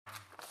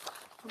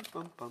Bum,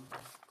 bum, bum.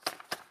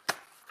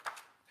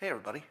 Hey,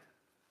 everybody.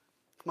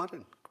 Come on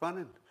in. Come on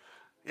in.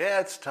 Yeah,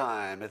 it's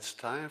time. It's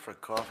time for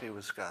Coffee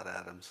with Scott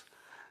Adams.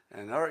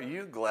 And aren't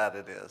you glad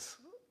it is?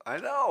 I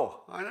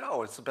know. I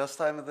know. It's the best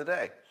time of the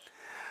day.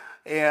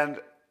 And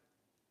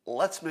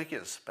let's make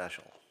it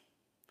special.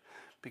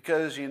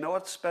 Because you know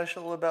what's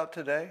special about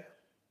today?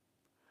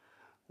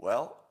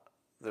 Well,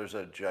 there's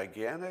a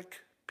gigantic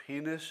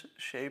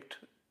penis-shaped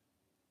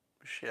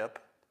ship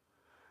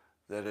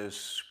that is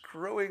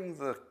screwing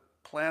the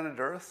planet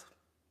Earth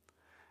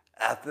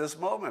at this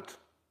moment.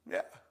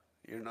 Yeah,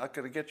 you're not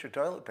going to get your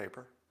toilet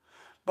paper.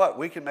 But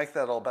we can make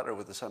that all better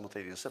with the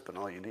simultaneous sip, and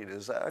all you need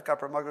is a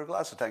cup or mug or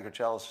glass, a tankard,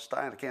 chalice, a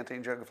stein, a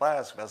canteen, jug, a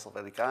flask, vessel of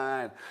any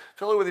kind.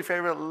 Fill it with your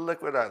favorite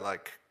liquid. I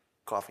like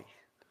coffee.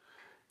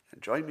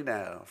 And join me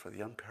now for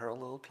the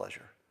unparalleled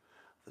pleasure,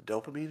 the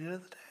dopamine hit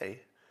of the day,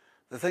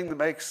 the thing that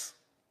makes,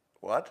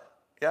 what?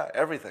 Yeah,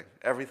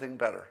 everything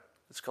better.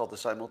 It's called the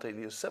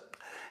simultaneous sip,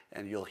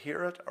 and you'll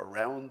hear it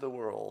around the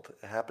world.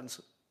 It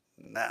happens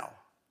now.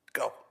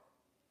 Go.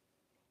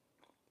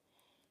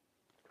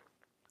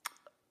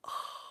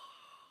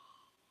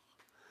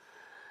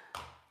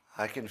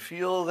 I can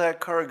feel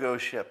that cargo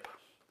ship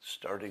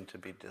starting to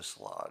be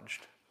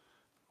dislodged.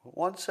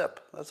 One sip,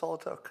 that's all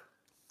it took.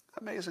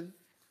 Amazing.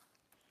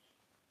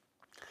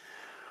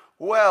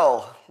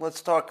 Well,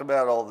 let's talk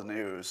about all the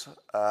news.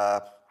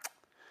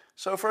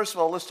 So first of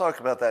all, let's talk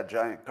about that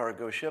giant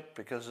cargo ship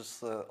because it's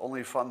the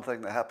only fun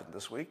thing that happened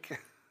this week.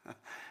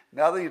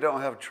 Now that you don't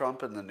have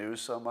Trump in the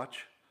news so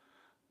much,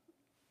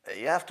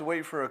 you have to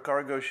wait for a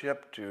cargo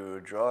ship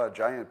to draw a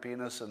giant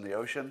penis in the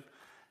ocean,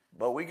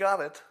 but we got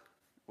it.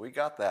 We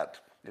got that.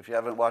 If you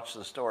haven't watched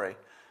the story,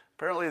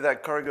 apparently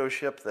that cargo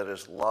ship that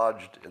is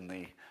lodged in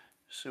the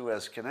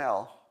Suez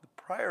Canal,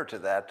 prior to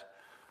that,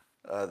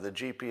 the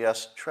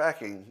GPS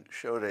tracking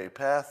showed a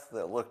path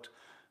that looked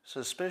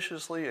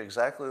suspiciously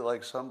exactly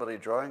like somebody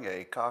drawing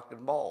a cock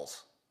and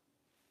balls.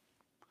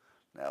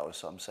 Now,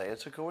 some say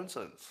it's a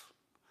coincidence.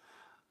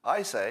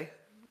 I say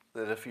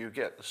that if you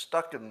get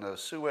stuck in the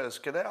Suez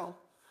Canal,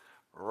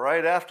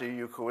 right after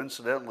you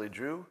coincidentally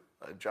drew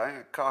a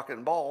giant cock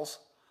and balls,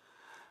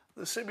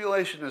 the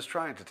simulation is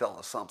trying to tell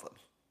us something.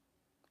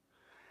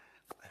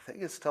 I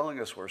think it's telling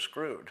us we're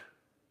screwed.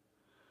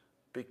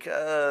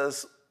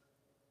 Because,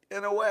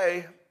 in a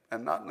way,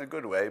 and not in a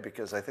good way,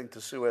 because I think the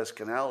Suez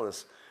Canal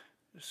is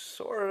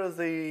sort of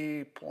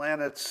the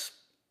planet's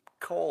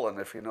colon,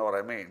 if you know what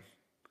I mean.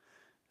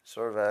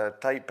 Sort of a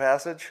tight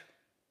passage.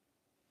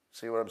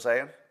 See what I'm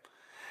saying?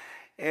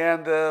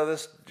 And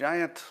this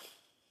giant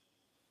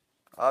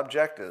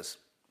object is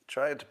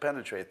trying to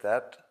penetrate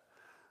that,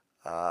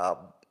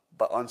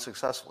 but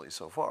unsuccessfully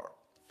so far.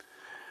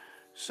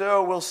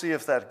 So we'll see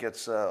if that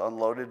gets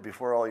unloaded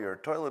before all your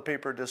toilet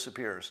paper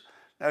disappears.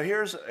 Now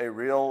here's a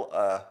real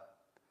a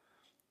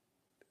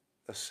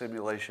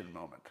simulation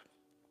moment.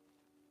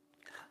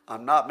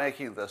 I'm not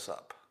making this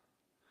up.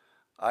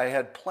 I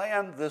had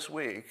planned this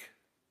week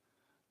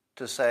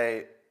to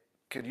say,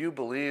 could you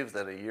believe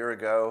that a year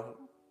ago,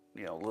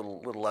 a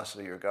little less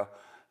than a year ago,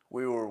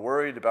 we were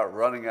worried about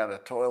running out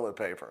of toilet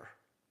paper.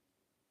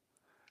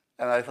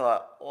 And I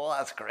thought, well,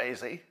 that's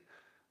crazy.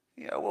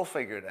 We'll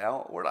figure it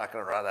out. We're not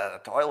going to run out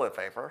of toilet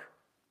paper.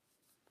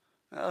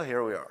 Well,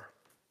 here we are.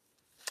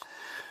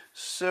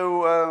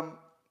 So,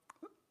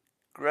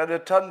 Greta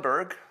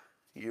Thunberg,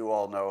 you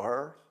all know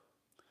her.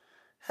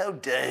 How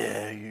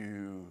dare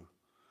you?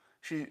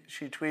 She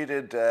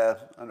tweeted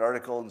an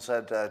article and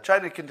said,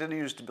 China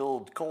continues to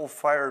build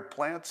coal-fired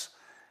plants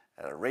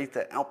at a rate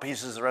that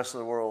outpaces the rest of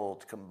the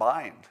world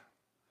combined.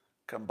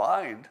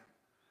 Combined,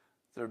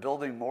 they're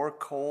building more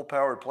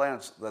coal-powered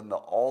plants than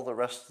all the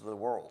rest of the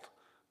world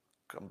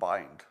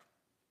combined.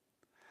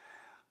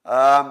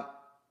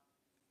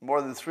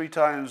 More than 3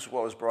 times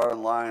what was brought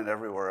online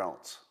everywhere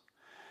else.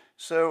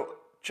 So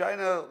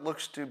China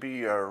looks to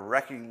be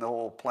wrecking the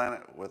whole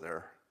planet with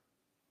their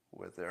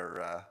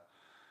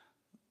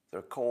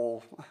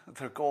coal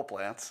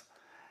plants,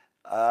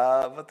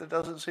 but there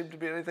doesn't seem to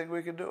be anything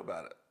we can do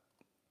about it.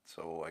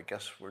 So I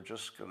guess we're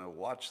just going to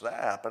watch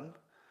that happen.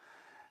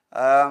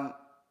 But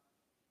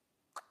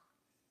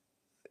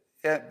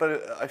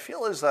I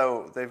feel as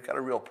though they've got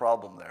a real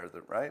problem there,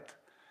 right?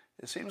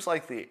 It seems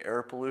like the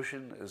air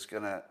pollution is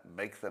going to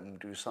make them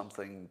do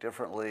something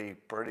differently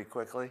pretty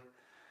quickly.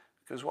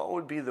 Because what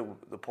would be the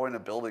point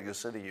of building a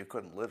city you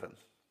couldn't live in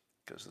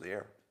because of the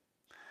air?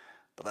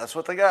 But that's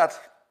what they got.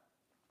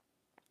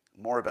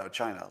 More about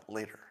China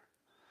later.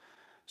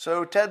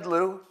 So Ted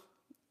Lieu,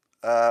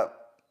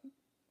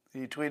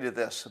 he tweeted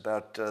this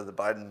about the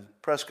Biden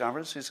press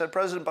conference. He said,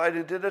 President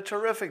Biden did a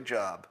terrific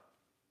job.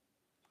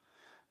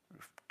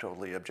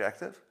 Totally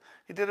objective.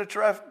 He did a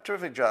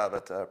terrific job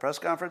at the press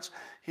conference.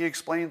 He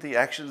explained the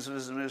actions of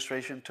his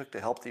administration took to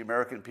help the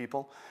American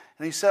people,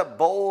 and he set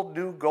bold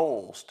new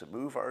goals to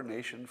move our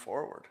nation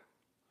forward.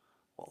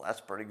 Well, that's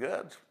pretty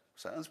good.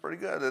 Sounds pretty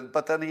good.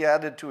 But then he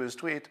added to his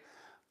tweet,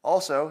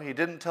 also, he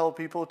didn't tell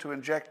people to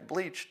inject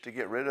bleach to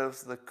get rid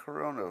of the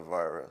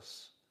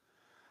coronavirus.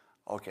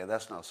 Okay,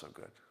 that's not so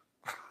good.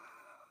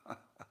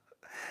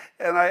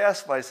 And I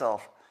asked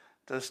myself,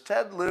 does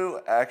Ted Lieu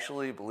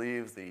actually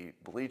believe the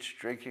bleach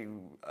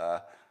drinking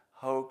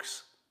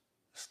hoax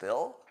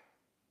still?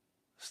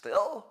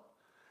 Still?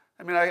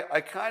 I mean, I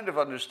kind of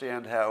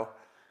understand how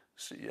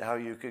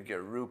you could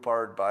get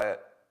rhubarred by it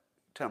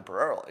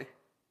temporarily.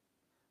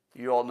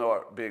 You all know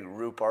what being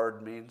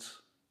rhubarred means.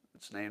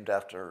 It's named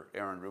after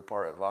Aaron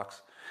Rupar at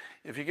Vox.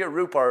 If you get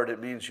rhubarred,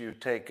 it means you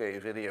take a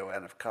video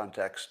out of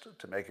context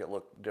to make it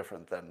look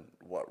different than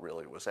what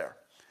really was there.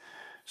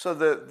 So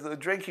the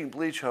drinking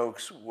bleach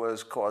hoax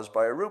was caused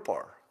by a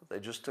rhubarb. They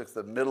just took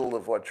the middle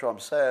of what Trump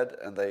said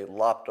and they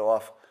lopped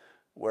off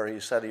where he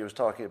said he was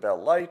talking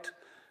about light,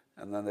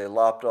 and then they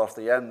lopped off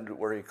the end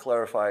where he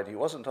clarified he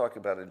wasn't talking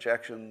about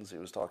injections, he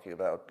was talking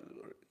about,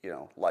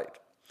 light.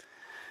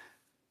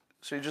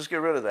 So you just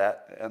get rid of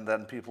that, and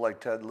then people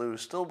like Ted Lieu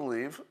still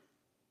believe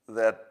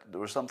that there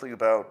was something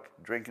about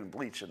drinking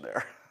bleach in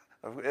there.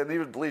 And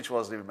even bleach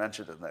wasn't even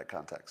mentioned in that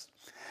context.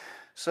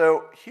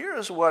 So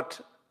here's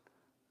what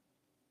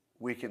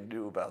we can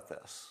do about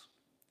this.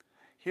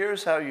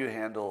 Here's how you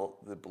handle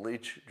the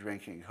bleach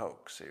drinking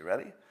hoax. Are you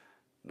ready?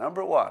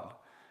 Number one,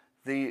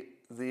 the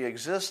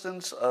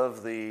existence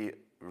of the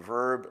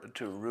verb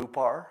to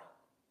rupar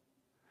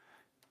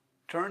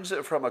turns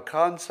it from a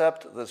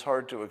concept that's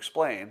hard to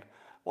explain.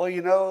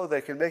 Well,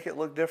 they can make it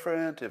look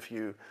different if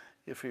you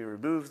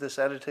remove this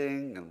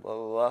editing and blah,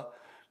 blah, blah.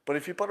 But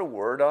if you put a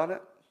word on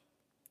it,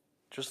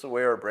 just the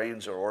way our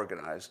brains are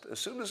organized, as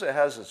soon as it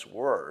has its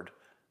word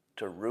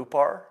to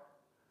rupar,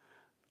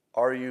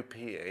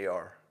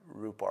 R-U-P-A-R,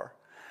 rupar,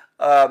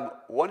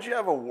 once you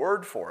have a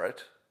word for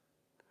it,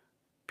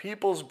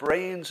 people's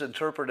brains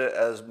interpret it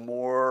as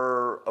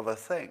more of a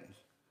thing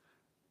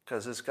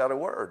because it's got a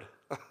word.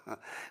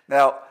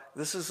 Now,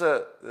 this is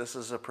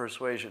a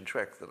persuasion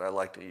trick that I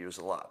like to use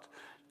a lot.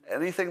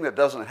 Anything that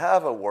doesn't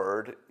have a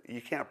word,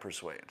 you can't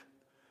persuade.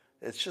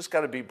 It's just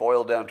got to be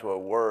boiled down to a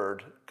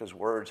word because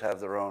words have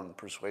their own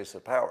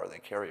persuasive power. They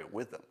carry it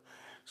with them.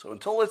 So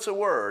until it's a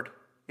word,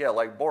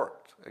 like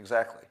bork,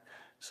 exactly.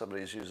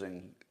 Somebody's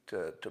using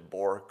to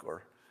bork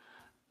or,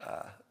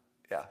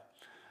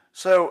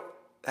 So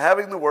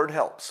having the word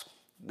helps.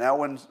 Now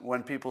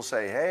when people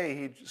say, hey,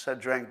 he said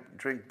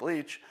drink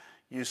bleach,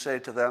 you say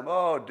to them,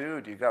 oh,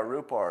 dude, you got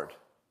rhubarb.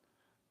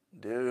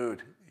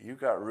 Dude, you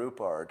got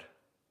rhubarb.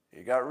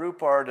 You got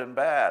rhubarb and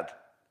bad.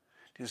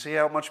 Do you see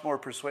how much more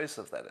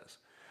persuasive that is?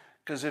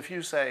 Because if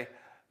you say,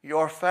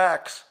 your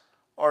facts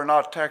are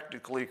not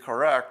technically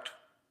correct,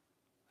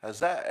 has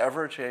that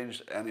ever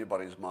changed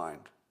anybody's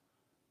mind?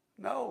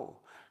 No,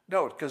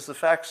 because the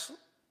facts,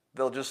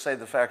 they'll just say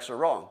the facts are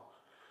wrong.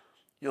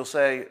 You'll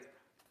say,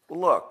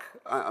 look,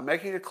 I'm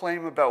making a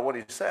claim about what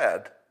he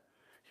said.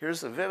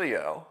 Here's the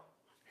video.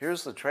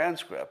 Here's the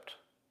transcript.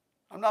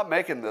 I'm not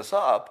making this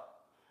up.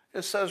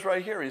 It says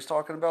right here he's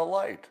talking about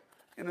light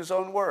in his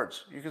own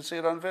words. You can see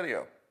it on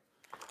video.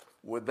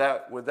 Would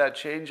that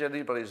change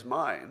anybody's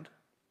mind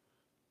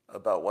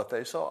about what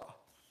they saw?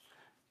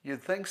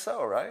 You'd think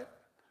so, right?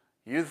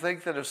 You'd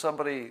think that if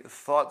somebody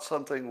thought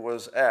something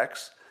was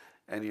X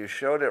and you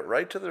showed it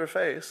right to their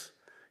face,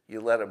 you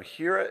let them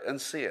hear it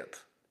and see it,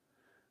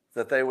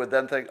 that they would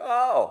then think,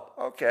 oh,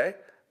 okay,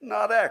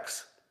 not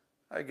X.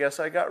 I guess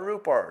I got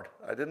rhubarb.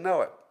 I didn't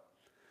know it.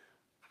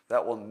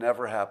 That will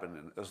never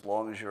happen as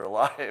long as you're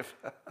alive.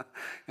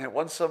 And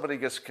once somebody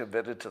gets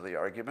committed to the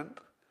argument,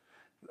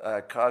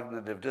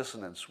 cognitive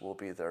dissonance will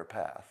be their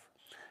path.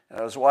 And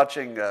I was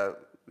watching,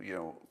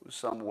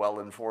 some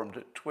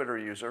well-informed Twitter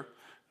user,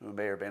 who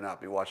may or may not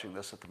be watching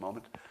this at the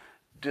moment,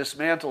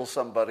 dismantle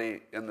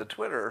somebody in the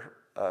Twitter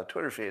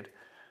feed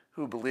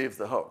who believed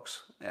the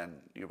hoax. And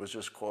he was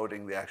just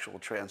quoting the actual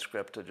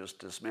transcript to just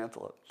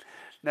dismantle it.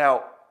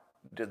 Now,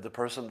 did the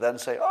person then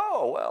say,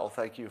 oh, well,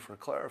 thank you for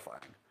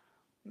clarifying?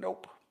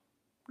 Nope,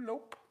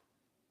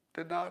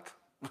 did not.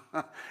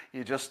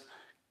 You just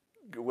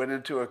went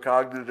into a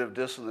cognitive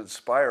dissonance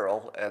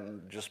spiral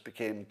and just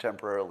became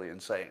temporarily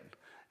insane.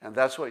 And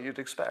that's what you'd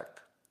expect.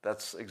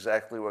 That's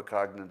exactly what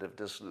cognitive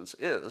dissonance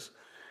is.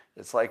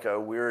 It's like a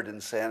weird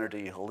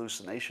insanity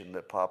hallucination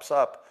that pops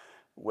up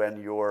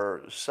when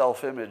your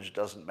self-image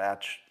doesn't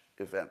match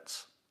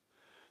events.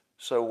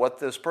 So what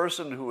this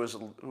person who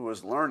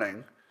was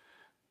learning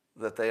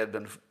that they had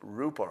been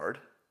rhubarb,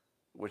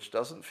 which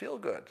doesn't feel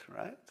good,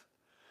 right?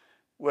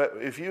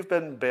 If you've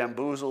been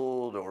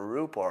bamboozled or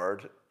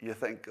rhubarb, you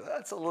think,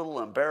 that's a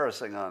little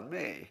embarrassing on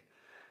me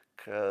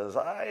because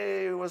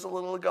I was a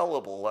little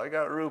gullible. I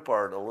got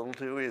rhubarb a little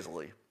too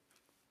easily.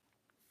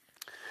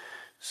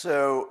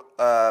 So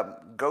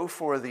go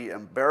for the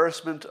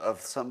embarrassment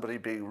of somebody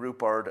being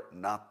rhubarb,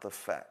 not the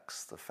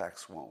facts. The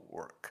facts won't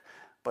work.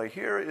 But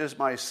here is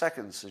my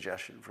second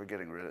suggestion for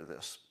getting rid of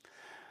this.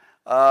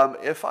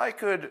 If I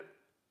could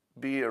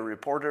be a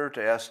reporter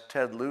to ask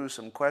Ted Lieu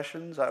some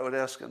questions, I would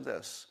ask him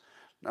this.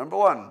 Number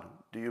one,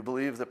 do you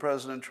believe that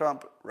President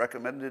Trump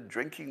recommended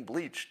drinking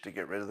bleach to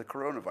get rid of the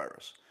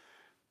coronavirus?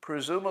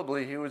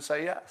 Presumably he would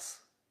say yes.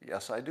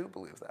 Yes, I do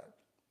believe that.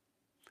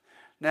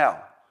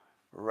 Now,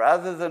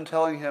 rather than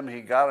telling him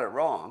he got it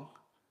wrong,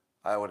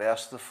 I would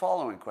ask the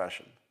following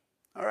question.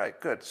 All right,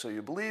 good. So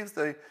you believe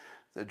the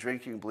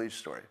drinking bleach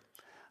story.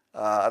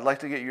 I'd like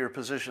to get your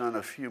position on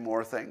a few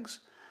more things.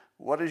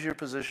 What is your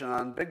position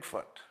on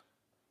Bigfoot?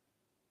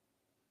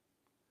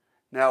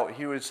 Now,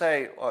 he would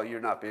say, "Oh, you're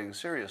not being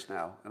serious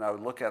now." And I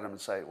would look at him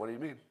and say, "What do you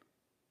mean?"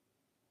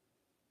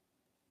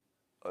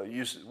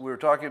 We were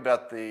talking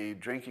about the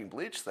drinking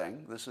bleach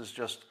thing. This is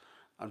just,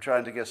 I'm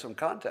trying to get some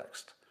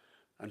context.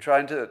 I'm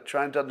trying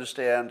to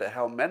understand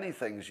how many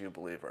things you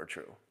believe are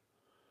true.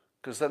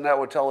 Because then that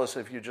would tell us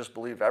if you just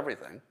believe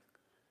everything,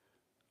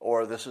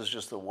 or this is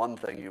just the one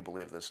thing you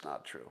believe that's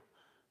not true.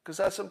 Because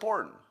that's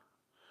important.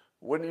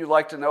 Wouldn't you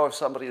like to know if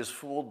somebody is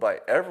fooled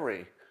by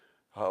every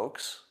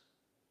hoax,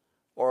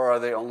 or are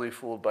they only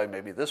fooled by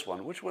maybe this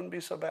one, which wouldn't be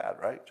so bad,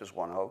 right? Just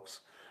one hoax.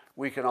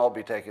 We can all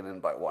be taken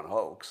in by one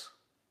hoax.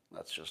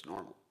 That's just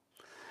normal.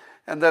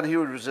 And then he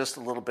would resist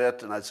a little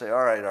bit, and I'd say,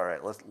 all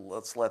right,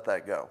 let's let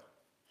that go.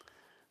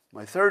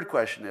 My third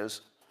question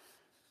is,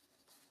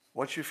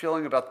 what's your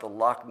feeling about the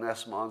Loch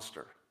Ness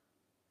Monster?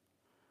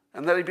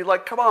 And then he'd be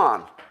like, come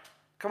on.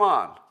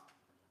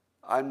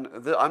 I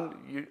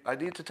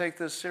need to take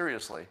this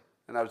seriously.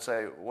 And I would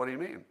say, what do you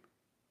mean?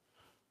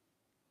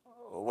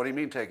 What do you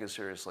mean take it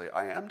seriously?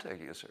 I am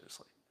taking it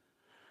seriously.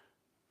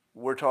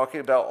 We're talking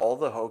about all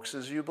the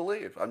hoaxes you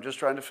believe. I'm just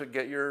trying to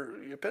get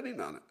your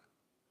opinion on it.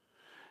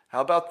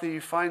 How about the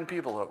fine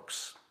people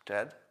hoax,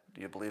 Ted?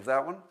 Do you believe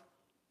that one?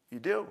 You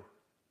do.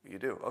 You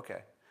do.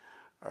 Okay.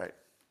 All right.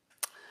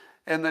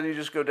 And then you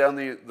just go down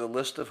the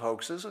list of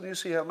hoaxes and you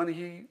see how many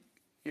he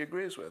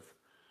agrees with.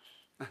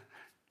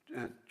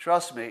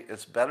 Trust me,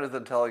 it's better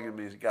than telling him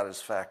he's got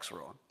his facts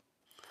wrong.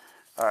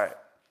 All right.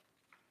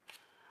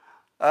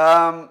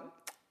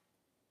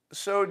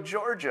 So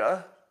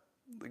Georgia,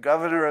 the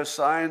governor has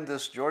signed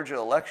this Georgia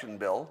election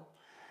bill.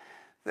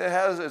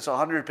 It's a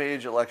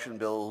 100-page election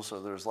bill,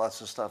 so there's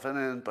lots of stuff in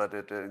it, but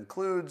it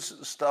includes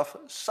stuff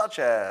such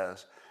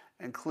as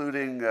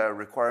including a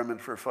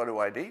requirement for photo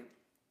ID,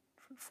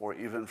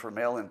 even for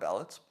mail-in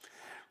ballots,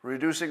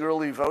 reducing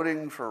early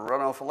voting for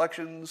runoff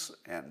elections,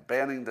 and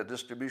banning the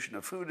distribution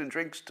of food and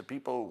drinks to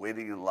people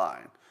waiting in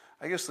line.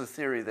 I guess the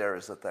theory there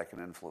is that can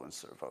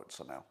influence their vote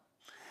somehow.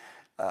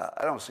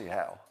 I don't see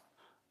how.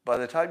 By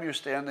the time you're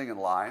standing in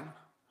line,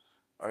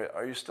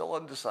 are you still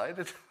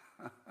undecided?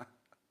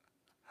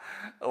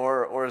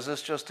 Or is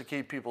this just to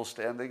keep people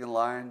standing in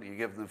line? You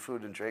give them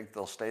food and drink,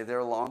 they'll stay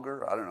there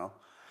longer? I don't know.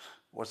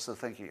 What's the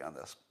thinking on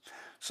this?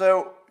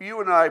 So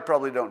you and I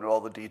probably don't know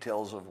all the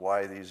details of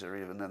why these are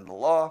even in the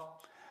law.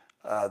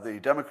 The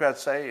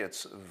Democrats say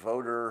it's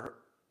voter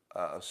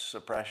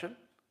suppression.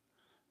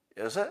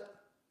 Is it?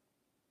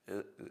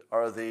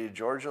 Are the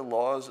Georgia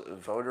laws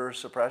voter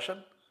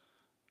suppression?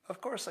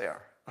 Of course they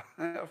are.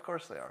 Of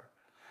course they are.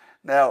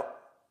 Now,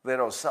 they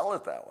don't sell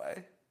it that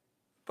way,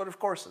 but of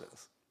course it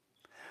is.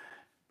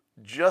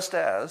 Just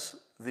as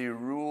the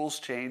rules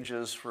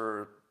changes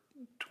for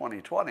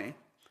 2020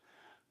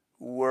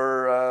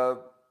 were,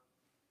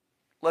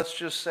 let's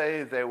just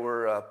say they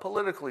were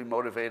politically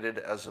motivated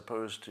as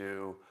opposed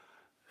to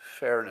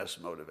fairness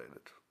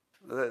motivated.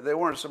 They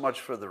weren't so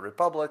much for the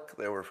Republic,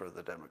 they were for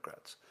the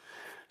Democrats.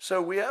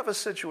 So we have a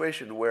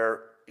situation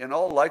where, in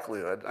all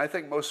likelihood, I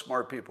think most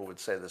smart people would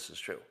say this is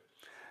true,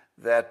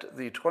 that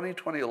the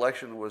 2020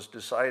 election was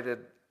decided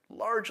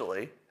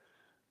largely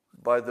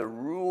by the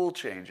rule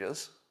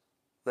changes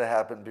that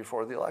happened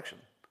before the election,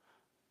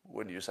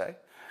 wouldn't you say?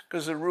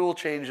 Because the rule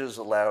changes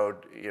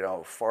allowed,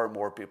 far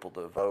more people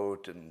to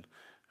vote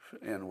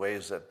in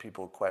ways that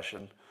people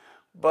question,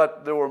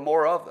 but there were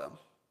more of them.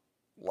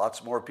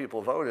 Lots more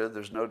people voted,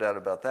 there's no doubt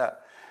about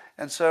that.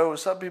 And so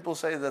some people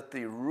say that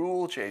the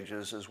rule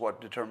changes is what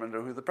determined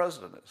who the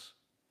president is,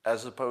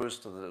 as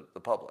opposed to the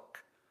public.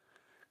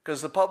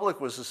 Because the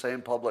public was the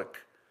same public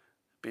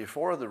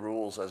before the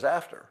rules as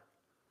after.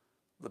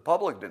 The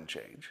public didn't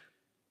change.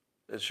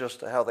 It's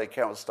just how they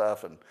count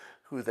stuff and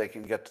who they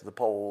can get to the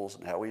polls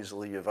and how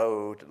easily you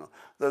vote.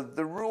 And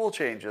the rule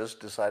changes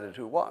decided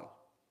who won.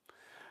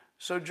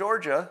 So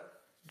Georgia,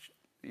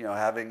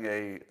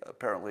 having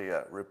apparently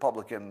a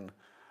Republican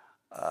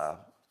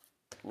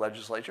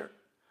legislature,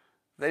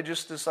 they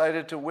just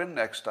decided to win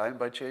next time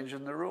by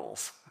changing the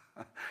rules.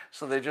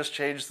 So they just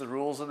changed the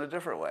rules in a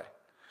different way.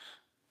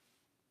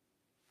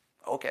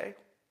 Okay,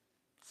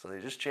 so they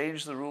just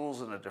changed the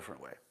rules in a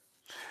different way.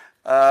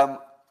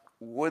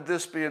 Would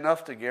this be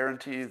enough to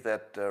guarantee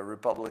that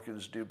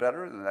Republicans do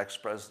better in the next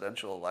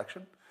presidential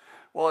election?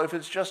 Well, if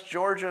it's just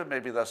Georgia,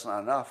 maybe that's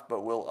not enough,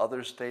 but will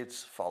other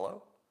states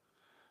follow?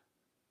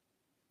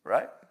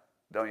 Right?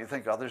 Don't you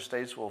think other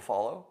states will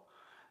follow?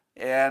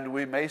 And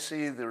we may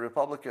see the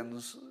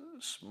Republicans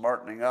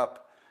smartening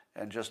up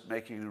and just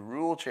making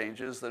rule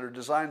changes that are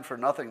designed for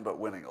nothing but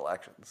winning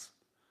elections.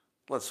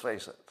 Let's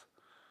face it.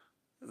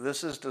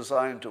 This is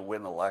designed to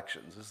win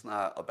elections. It's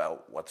not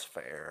about what's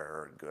fair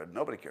or good.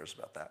 Nobody cares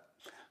about that.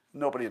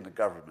 Nobody in the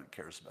government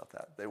cares about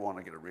that. They want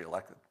to get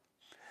reelected.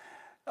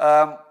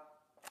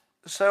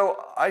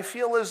 So I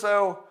feel as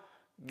though,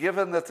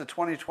 given that the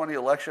 2020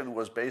 election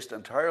was based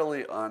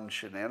entirely on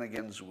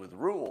shenanigans with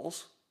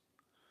rules,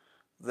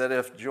 that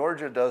if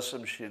Georgia does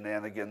some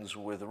shenanigans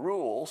with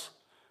rules,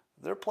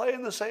 they're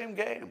playing the same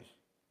game.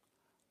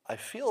 I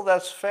feel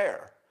that's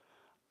fair.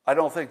 I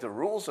don't think the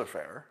rules are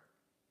fair,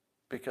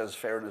 because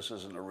fairness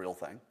isn't a real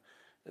thing.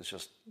 It's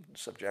just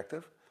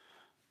subjective.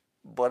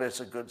 But it's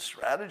a good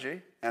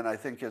strategy, and I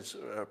think it's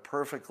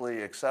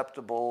perfectly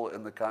acceptable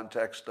in the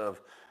context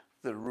of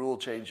the rule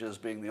changes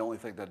being the only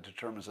thing that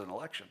determines an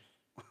election.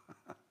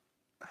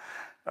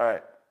 All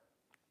right.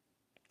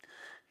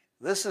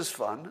 This is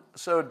fun.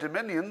 So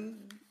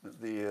Dominion,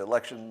 the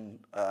election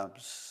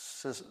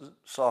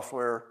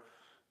software,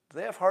 do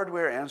they have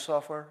hardware and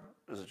software?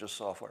 Or is it just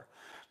software?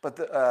 But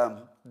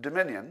the,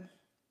 Dominion,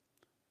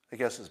 I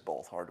guess it's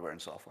both hardware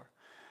and software,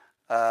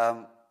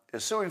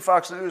 is suing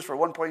Fox News for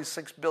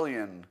 $1.6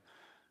 billion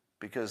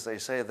because they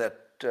say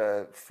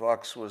that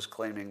Fox was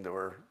claiming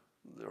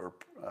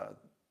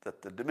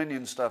that the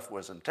Dominion stuff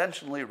was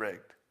intentionally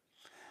rigged.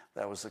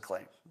 That was the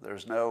claim.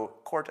 There's no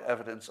court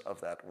evidence of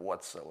that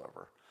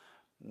whatsoever.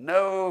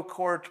 No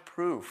court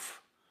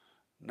proof.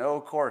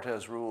 No court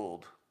has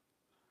ruled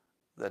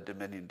that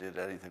Dominion did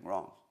anything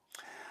wrong.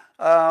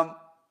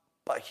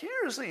 But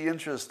here's the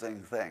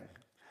interesting thing.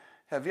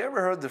 Have you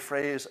ever heard the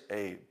phrase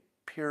a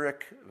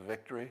Pyrrhic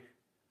victory?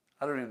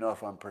 I don't even know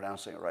if I'm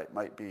pronouncing it right. It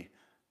might be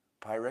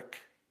Pyrrhic.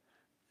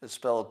 It's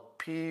spelled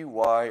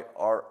Pyrrhic.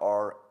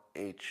 Have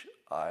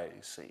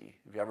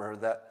you ever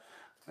heard that?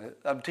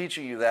 I'm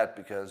teaching you that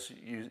because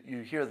you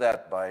hear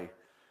that by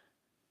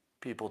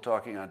people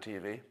talking on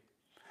TV.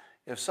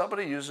 If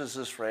somebody uses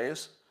this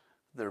phrase,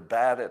 they're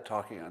bad at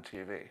talking on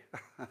TV.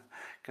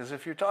 Because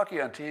if you're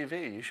talking on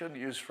TV, you shouldn't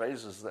use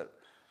phrases that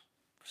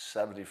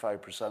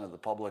 75% of the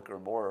public or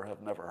more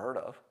have never heard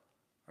of,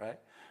 right?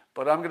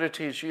 But I'm going to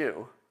teach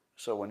you,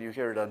 so when you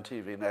hear it on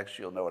TV next,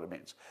 you'll know what it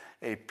means.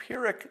 A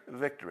Pyrrhic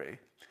victory,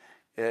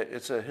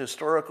 it's a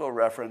historical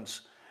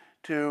reference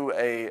to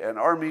an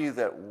army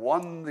that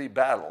won the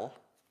battle,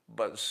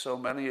 but so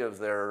many of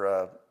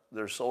their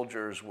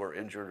soldiers were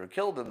injured or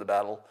killed in the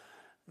battle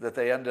that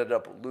they ended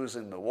up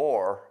losing the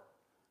war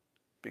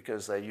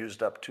because they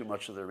used up too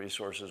much of their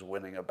resources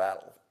winning a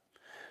battle.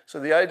 So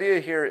the idea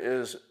here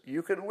is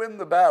you can win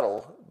the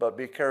battle, but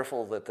be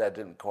careful that that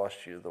didn't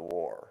cost you the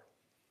war.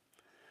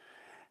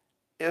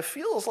 It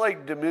feels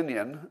like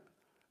Dominion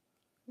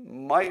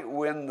might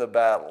win the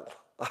battle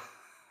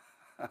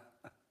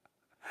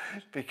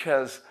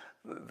because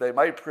they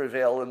might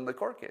prevail in the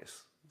court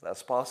case.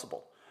 That's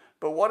possible.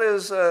 But what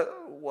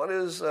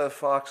is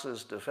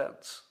Fox's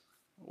defense?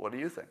 What do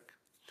you think?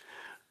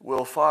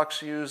 Will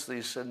Fox use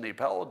the Sidney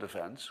Powell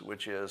defense,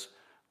 which is,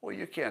 well,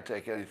 you can't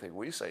take anything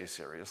we say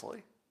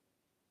seriously?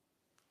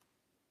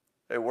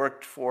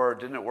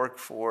 Didn't it work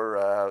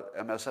for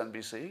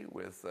MSNBC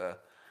with,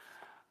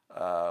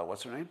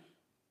 what's her name?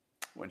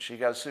 When she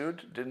got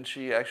sued, didn't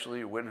she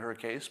actually win her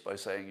case by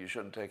saying you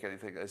shouldn't take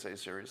anything I say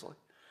seriously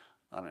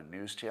on a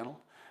news channel?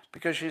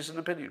 Because she's an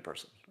opinion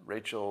person,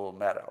 Rachel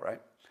Maddow,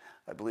 right?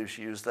 I believe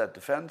she used that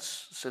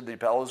defense. Sidney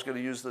Powell is going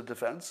to use the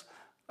defense.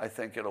 I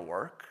think it'll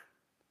work.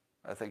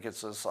 I think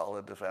it's a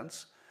solid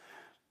defense.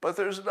 But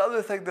there's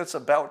another thing that's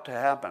about to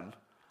happen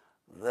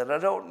that I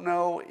don't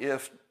know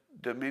if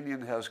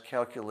Dominion has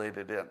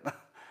calculated in,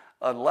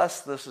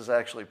 unless this is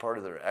actually part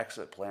of their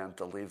exit plan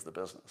to leave the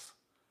business.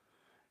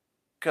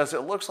 Because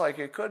it looks like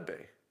it could be.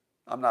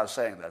 I'm not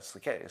saying that's the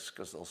case,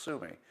 because they'll sue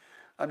me.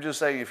 I'm just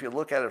saying if you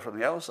look at it from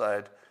the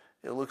outside,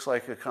 it looks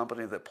like a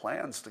company that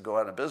plans to go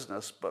out of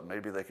business, but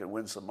maybe they can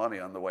win some money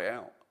on the way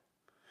out.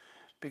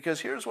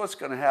 Because here's what's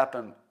going to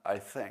happen, I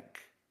think.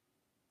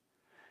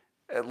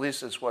 At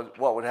least it's what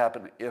would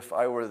happen if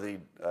I were the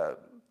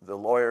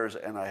lawyers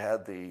and I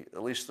had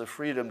at least the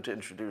freedom to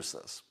introduce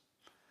this.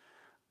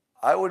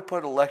 I would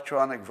put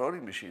electronic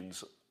voting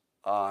machines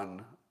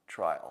on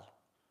trial,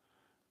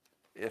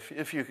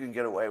 if you can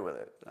get away with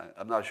it.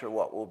 I'm not sure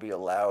what will be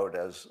allowed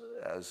as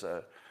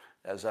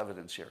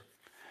evidence here.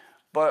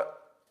 But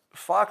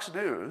Fox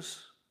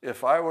News,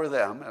 if I were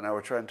them and I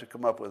were trying to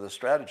come up with a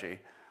strategy,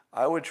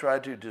 I would try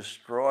to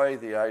destroy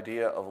the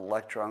idea of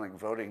electronic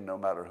voting no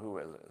matter who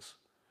it is.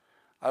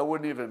 I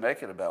wouldn't even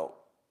make it about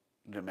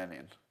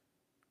Dominion.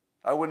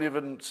 I wouldn't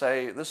even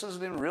say, this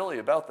isn't even really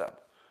about them.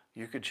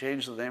 You could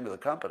change the name of the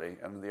company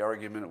and the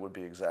argument would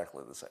be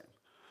exactly the same,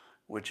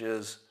 which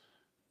is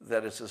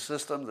that it's a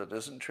system that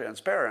isn't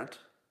transparent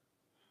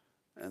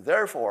and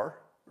therefore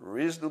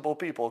reasonable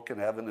people can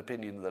have an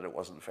opinion that it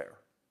wasn't fair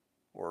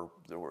or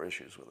there were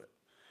issues with it.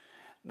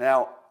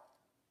 Now,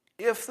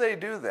 if they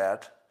do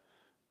that,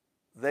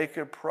 they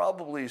could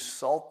probably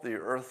salt the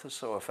earth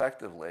so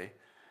effectively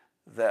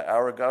that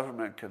our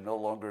government can no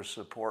longer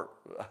support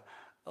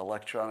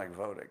electronic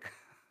voting.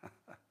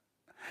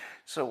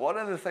 So one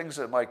of the things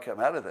that might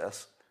come out of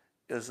this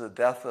is the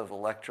death of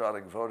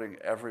electronic voting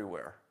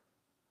everywhere.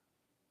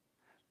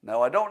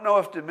 Now, I don't know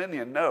if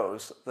Dominion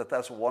knows that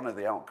that's one of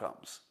the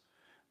outcomes,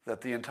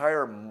 that the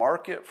entire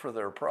market for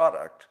their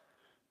product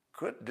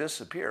could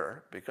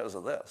disappear because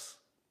of this.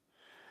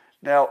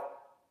 Now,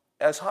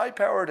 as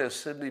high-powered as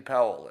Sidney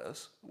Powell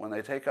is, when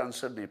they take on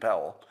Sidney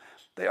Powell,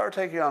 they are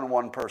taking on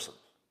one person.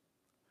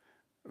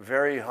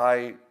 Very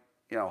high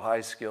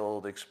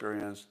high-skilled,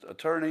 experienced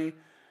attorney,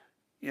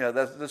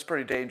 that's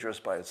pretty dangerous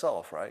by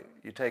itself, right?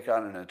 You take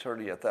on an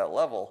attorney at that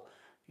level,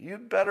 you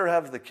better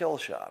have the kill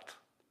shot,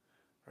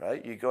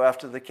 right? You go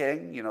after the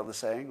king, the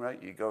saying,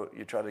 right?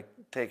 You try to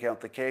take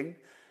out the king,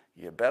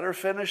 you better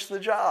finish the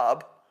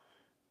job,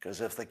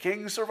 because if the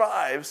king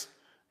survives,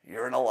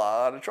 you're in a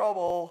lot of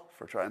trouble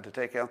for trying to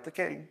take out the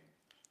king.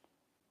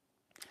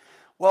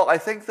 Well, I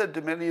think that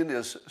Dominion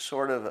is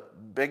sort of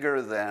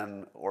bigger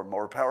than or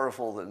more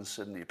powerful than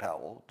Sidney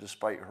Powell,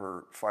 despite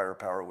her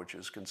firepower, which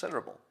is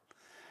considerable.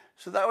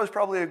 So that was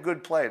probably a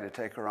good play to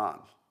take her on.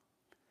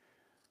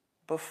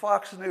 But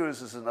Fox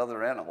News is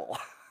another animal.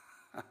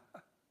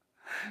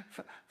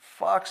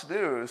 Fox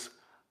News,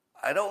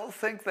 I don't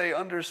think they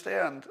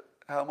understand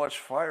how much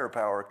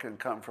firepower can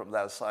come from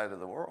that side of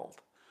the world.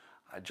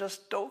 I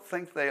just don't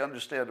think they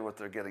understand what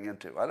they're getting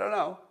into. I don't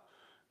know.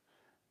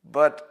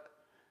 But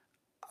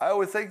I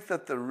would think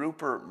that the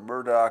Rupert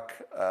Murdoch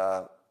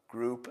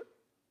group,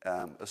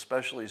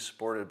 especially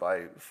supported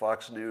by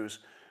Fox News,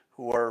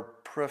 who are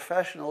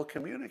professional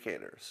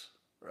communicators,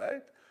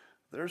 right?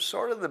 They're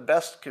sort of the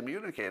best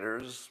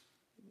communicators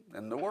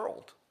in the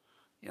world.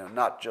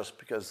 Not just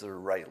because they're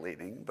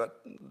right-leaning,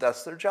 but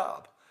that's their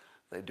job.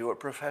 They do it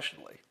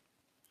professionally.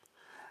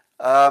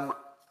 And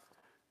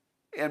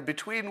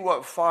between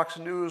what Fox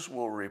News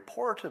will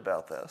report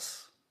about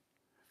this,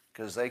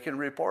 because they can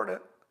report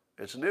it,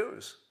 it's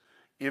news.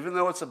 Even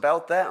though it's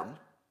about them,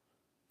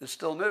 it's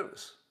still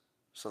news,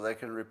 so they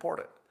can report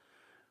it.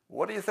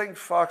 What do you think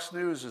Fox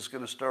News is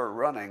going to start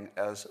running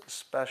as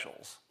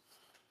specials?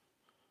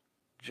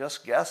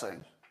 Just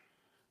guessing.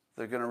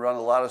 They're going to run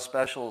a lot of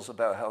specials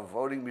about how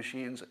voting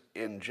machines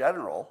in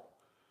general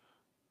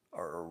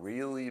are a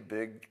really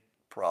big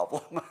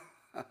problem.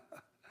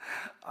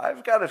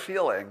 I've got a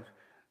feeling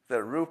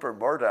that Rupert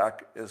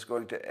Murdoch is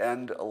going to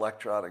end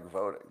electronic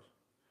voting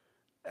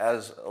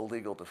as a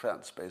legal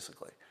defense,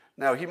 basically.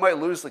 Now, he might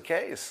lose the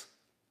case.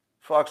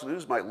 Fox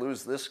News might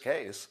lose this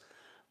case,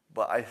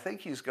 but I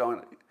think he's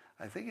going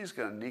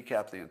to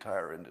kneecap the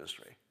entire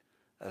industry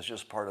as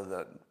just part of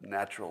the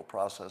natural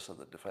process of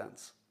the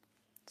defense.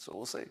 So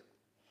we'll see.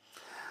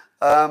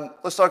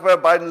 Let's talk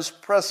about Biden's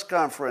press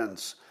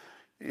conference.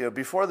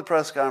 Before the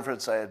press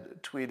conference, I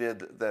had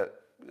tweeted that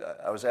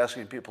I was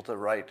asking people to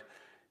write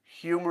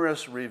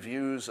humorous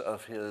reviews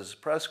of his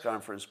press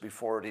conference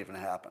before it even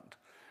happened,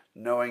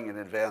 knowing in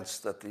advance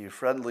that the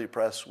friendly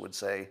press would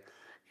say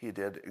he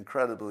did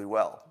incredibly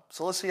well.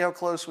 So let's see how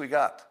close we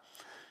got.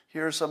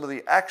 Here are some of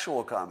the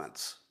actual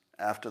comments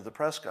after the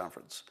press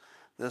conference.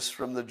 This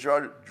from the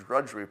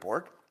Drudge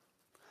Report,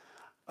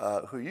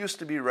 who used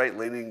to be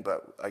right-leaning,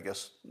 but I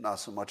guess not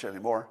so much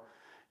anymore.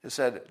 It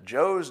said,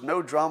 Joe's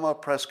no-drama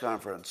press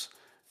conference,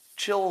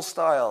 chill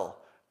style,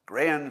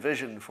 grand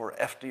vision for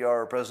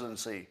FDR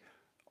presidency,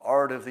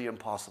 art of the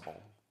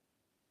impossible.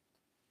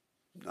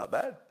 Not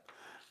bad.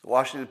 The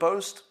Washington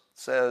Post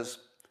says,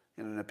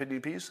 in an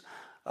opinion piece,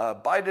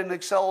 Biden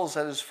excels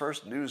at his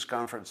first news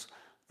conference.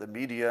 The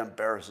media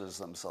embarrasses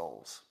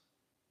themselves.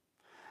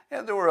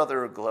 And there were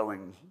other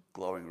glowing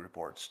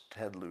reports,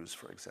 Ted Lieu's,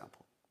 for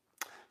example.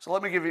 So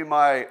let me give you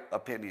my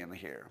opinion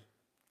here.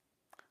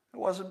 It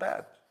wasn't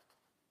bad.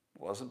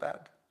 It wasn't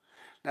bad.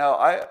 Now,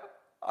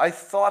 I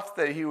thought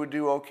that he would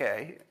do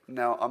okay.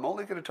 Now, I'm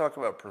only going to talk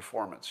about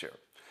performance here.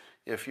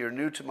 If you're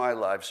new to my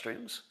live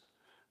streams,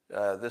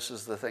 this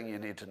is the thing you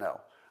need to know.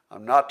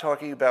 I'm not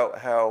talking about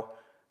how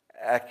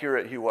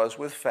accurate he was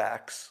with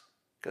facts,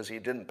 because he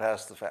didn't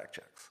pass the fact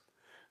checks.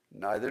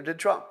 Neither did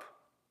Trump.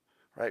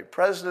 Right?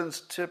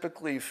 Presidents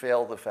typically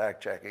fail the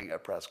fact checking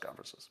at press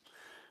conferences.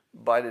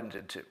 Biden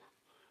did too.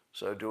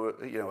 So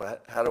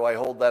how do I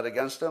hold that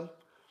against him?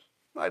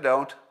 I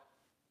don't.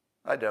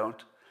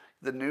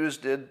 The news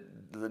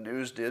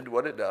did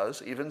what it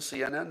does. Even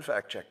CNN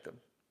fact checked him.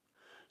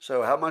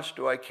 So how much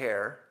do I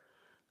care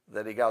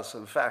that he got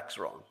some facts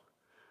wrong?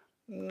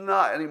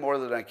 Not any more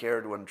than I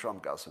cared when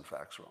Trump got some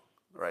facts wrong.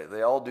 Right?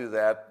 They all do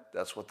that.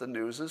 That's what the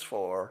news is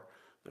for.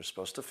 They're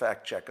supposed to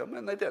fact check them,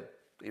 and they did.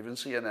 Even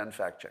CNN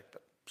fact checked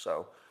them.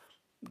 So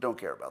don't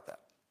care about that.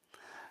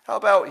 How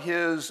about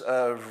his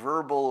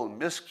verbal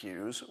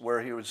miscues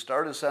where he would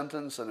start a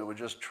sentence and it would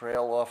just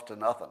trail off to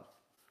nothing?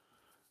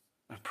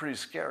 Pretty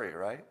scary,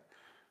 right?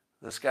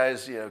 This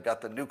guy's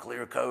got the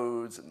nuclear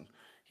codes and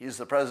he's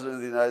the president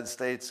of the United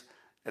States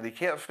and he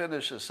can't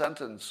finish a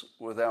sentence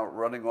without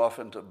running off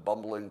into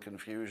bumbling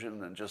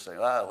confusion and just saying,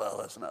 well,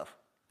 that's enough.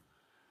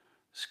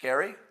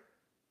 Scary?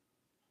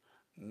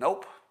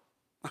 Nope,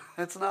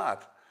 it's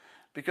not,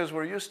 because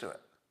we're used to it.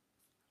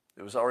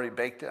 It was already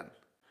baked in.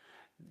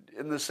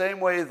 In the same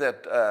way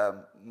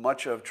that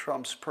much of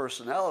Trump's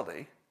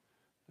personality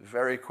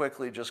very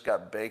quickly just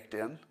got baked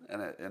in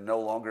and it no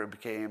longer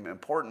became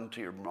important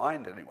to your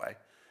mind anyway.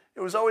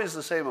 It was always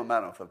the same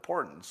amount of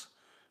importance,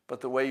 but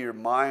the way your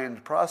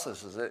mind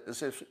processes it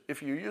is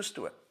if you're used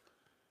to it.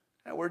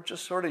 And we're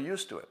just sort of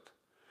used to it.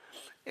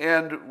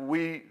 And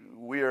we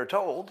are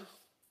told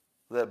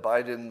that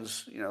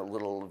Biden's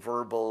little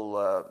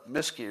verbal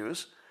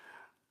miscues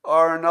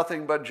are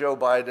nothing but Joe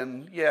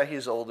Biden. Yeah,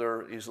 he's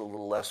older, he's a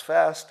little less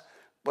fast,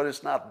 but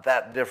it's not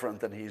that different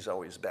than he's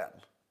always been,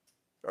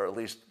 or at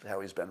least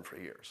how he's been for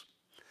years.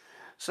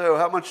 So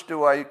how much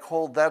do I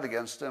hold that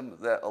against him,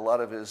 that a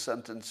lot of his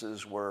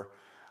sentences were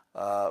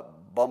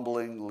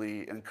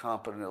bumblingly,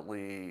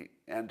 incompetently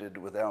ended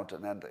without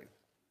an ending?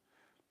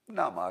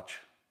 Not much.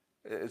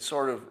 It's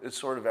sort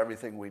of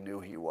everything we knew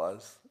he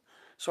was.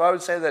 So I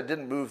would say that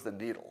didn't move the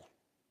needle.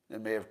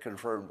 It may have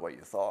confirmed what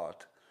you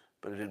thought,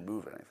 but it didn't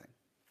move anything.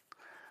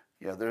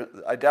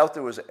 I doubt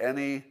there was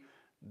any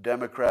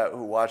Democrat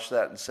who watched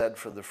that and said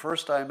for the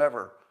first time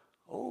ever,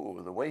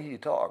 "Oh, the way he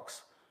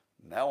talks,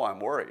 now I'm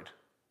worried."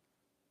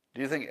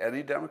 Do you think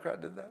any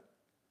Democrat did that?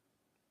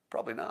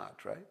 Probably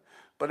not, right?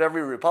 But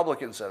every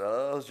Republican said,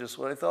 "Oh, it's just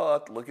what I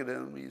thought. Look at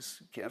him. He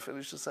can't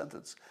finish the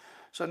sentence."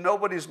 So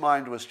nobody's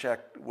mind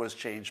was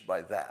changed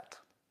by that.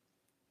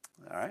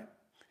 All right?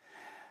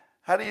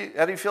 How do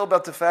you feel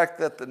about the fact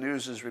that the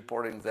news is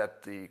reporting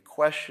that the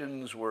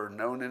questions were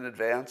known in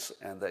advance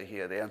and that he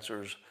had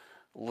answers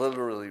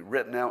literally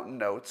written out in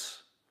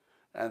notes,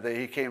 and that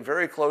he came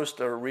very close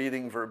to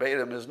reading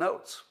verbatim his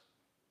notes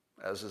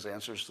as his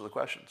answers to the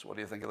questions? What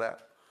do you think of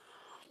that?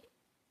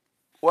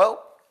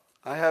 Well,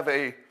 I have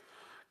a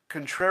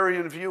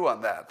contrarian view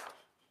on that.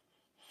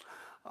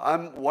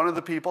 I'm one of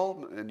the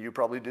people, and you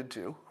probably did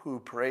too, who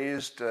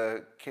praised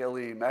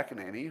Kayleigh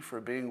McEnany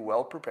for being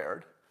well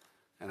prepared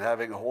and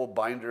having a whole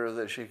binder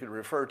that she could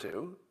refer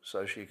to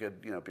so she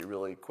could, be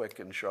really quick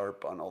and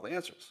sharp on all the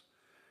answers.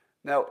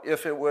 Now,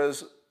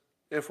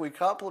 if we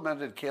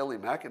complimented Kayleigh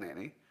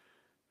McEnany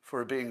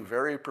for being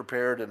very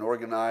prepared and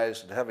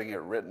organized and having it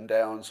written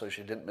down so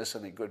she didn't miss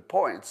any good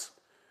points,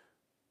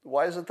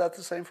 why isn't that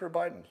the same for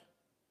Biden?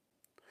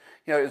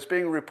 It's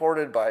being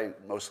reported by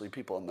mostly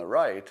people on the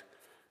right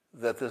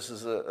that this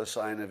is a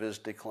sign of his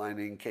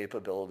declining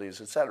capabilities,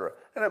 etc.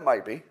 And it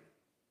might be.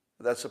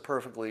 That's a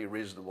perfectly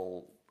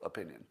reasonable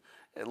opinion.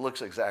 It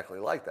looks exactly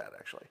like that,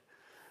 actually.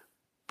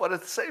 But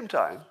at the same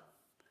time,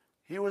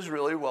 he was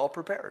really well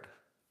prepared,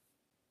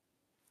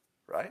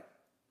 right?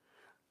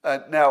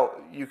 Now,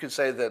 you could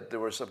say that there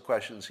were some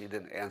questions he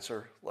didn't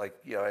answer. Like,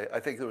 I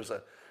think there was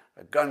a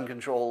gun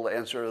control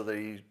answer that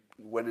he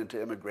went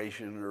into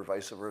immigration or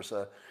vice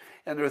versa.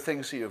 And there are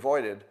things he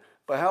avoided.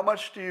 But how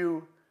much do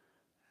you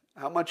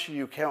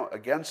count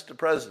against the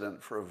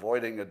president for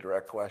avoiding a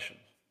direct question?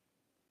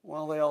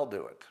 Well, they all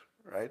do it,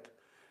 right?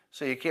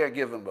 So you can't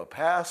give them a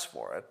pass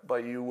for it,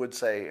 but you would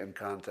say in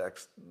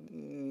context,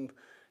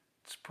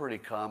 it's pretty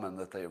common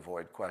that they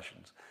avoid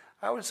questions.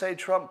 I would say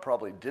Trump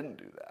probably didn't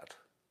do that.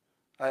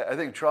 I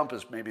think Trump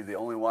is maybe the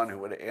only one who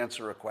would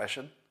answer a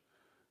question,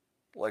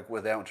 like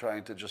without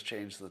trying to just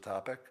change the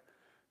topic.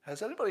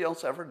 Has anybody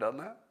else ever done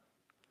that?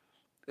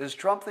 Is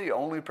Trump the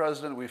only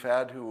president we've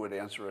had who would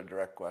answer a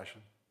direct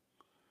question?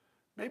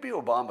 Maybe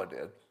Obama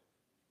did,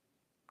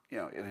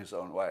 in his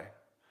own way.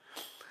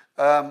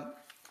 There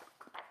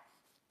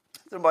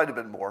might have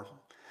been more.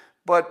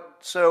 But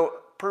so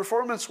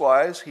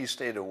performance-wise, he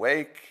stayed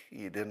awake.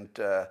 He didn't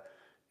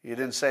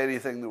say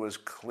anything that was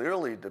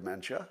clearly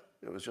dementia.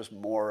 It was just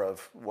more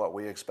of what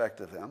we expect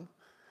of him.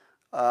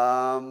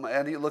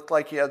 And he looked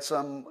like he had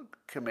some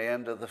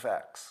command of the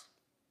facts.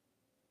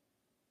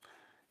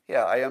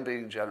 Yeah, I am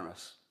being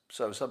generous.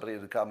 So somebody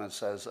in the comments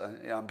says,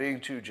 I'm being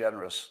too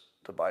generous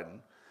to Biden.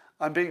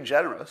 I'm being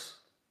generous.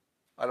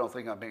 I don't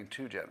think I'm being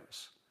too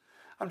generous.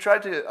 I'm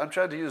trying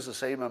to use the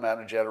same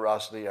amount of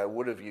generosity I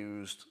would have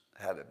used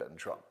had it been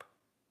Trump,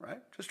 right?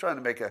 Just trying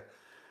to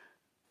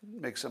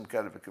make some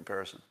kind of a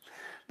comparison.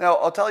 Now,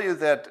 I'll tell you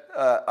that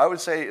I would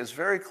say it's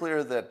very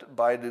clear that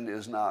Biden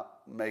is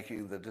not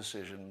making the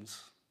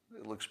decisions.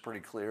 It looks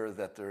pretty clear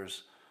that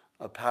there's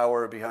a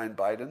power behind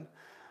Biden.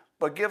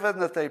 But given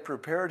that they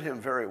prepared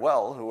him very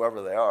well,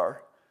 whoever they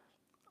are,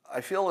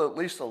 I feel at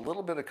least a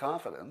little bit of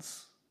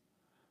confidence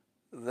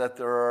that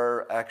there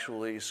are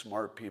actually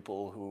smart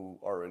people who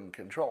are in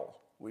control.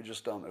 We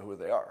just don't know who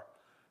they are,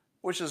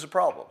 which is a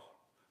problem.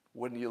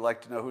 Wouldn't you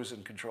like to know who's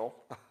in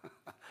control?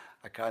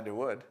 I kind of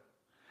would.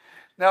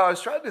 Now, I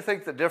was trying to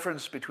think the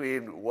difference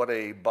between what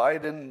a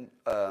Biden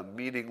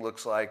meeting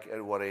looks like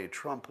and what a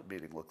Trump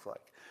meeting looks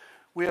like.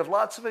 We have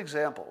lots of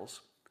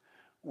examples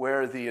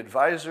where the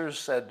advisors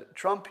said,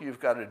 Trump, you've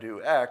got to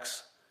do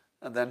X,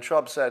 and then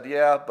Trump said,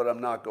 yeah, but I'm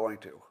not going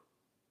to.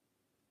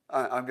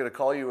 I'm going to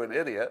call you an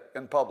idiot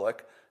in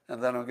public,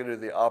 and then I'm going to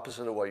do the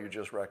opposite of what you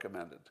just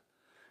recommended.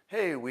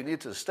 Hey, we need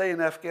to stay in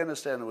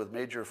Afghanistan with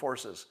major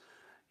forces.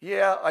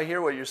 Yeah, I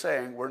hear what you're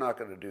saying. We're not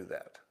going to do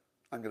that.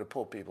 I'm going to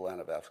pull people out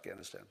of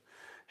Afghanistan.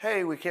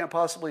 Hey, we can't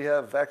possibly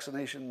have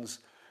vaccinations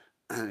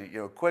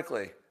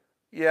quickly.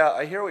 Yeah,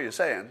 I hear what you're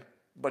saying,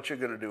 but you're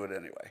going to do it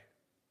anyway,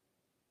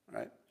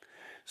 right?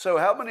 So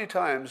how many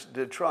times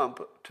did Trump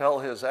tell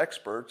his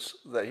experts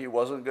that he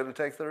wasn't going to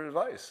take their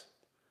advice?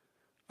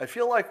 I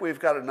feel like we've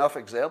got enough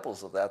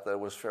examples of that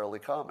was fairly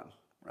common,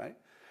 right?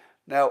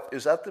 Now,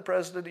 is that the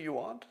president you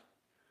want?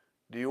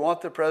 Do you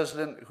want the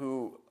president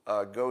who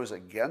goes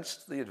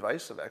against the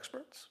advice of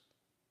experts?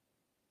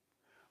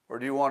 Or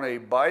do you want a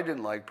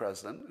Biden-like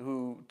president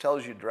who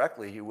tells you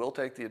directly he will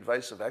take the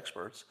advice of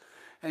experts?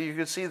 And you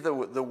can see the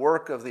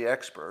work of the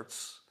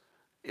experts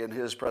in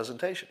his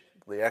presentation.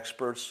 The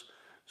experts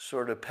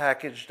sort of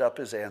packaged up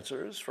his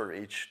answers for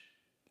each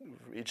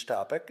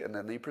topic, and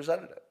then he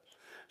presented it.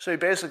 So he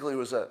basically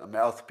was a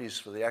mouthpiece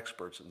for the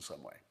experts in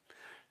some way.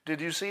 Did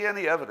you see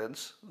any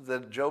evidence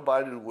that Joe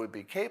Biden would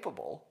be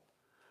capable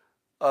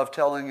of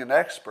telling an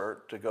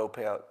expert to go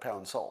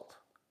pound salt?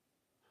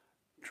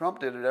 Trump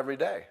did it every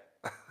day.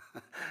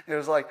 It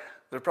was like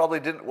there probably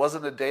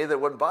wasn't a day that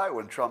went by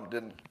when Trump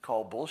didn't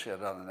call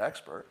bullshit on an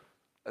expert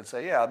and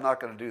say, yeah, I'm not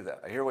going to do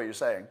that. I hear what you're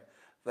saying.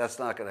 That's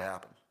not going to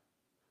happen.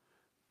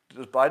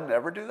 Does Biden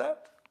ever do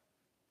that?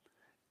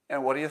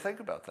 And what do you think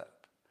about that?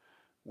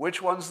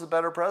 Which one's the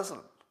better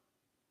president?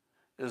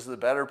 Is the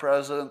better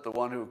president the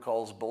one who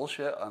calls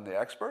bullshit on the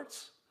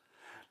experts?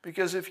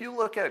 Because if you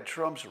look at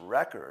Trump's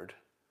record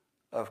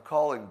of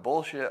calling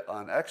bullshit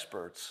on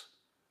experts,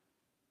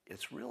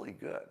 it's really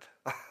good.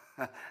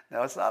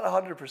 Now, it's not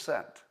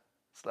 100%.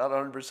 It's not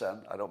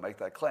 100%. I don't make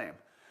that claim.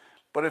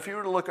 But if you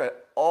were to look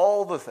at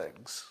all the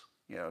things,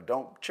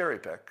 don't cherry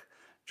pick,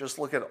 just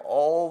look at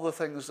all the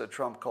things that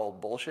Trump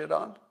called bullshit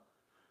on,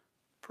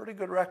 pretty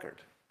good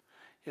record.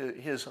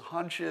 His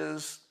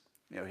hunches,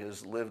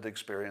 his lived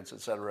experience,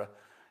 etc.,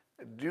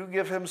 do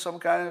give him some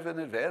kind of an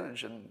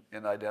advantage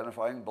in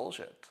identifying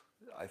bullshit.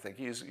 I think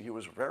he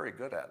was very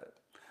good at it.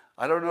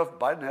 I don't know if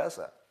Biden has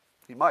that.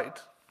 He might,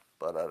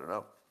 but I don't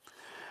know.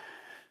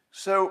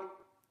 So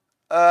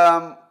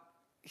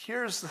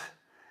here's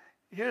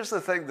the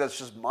thing that's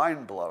just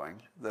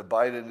mind-blowing, that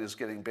Biden is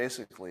getting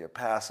basically a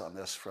pass on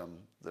this from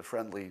the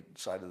friendly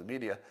side of the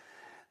media,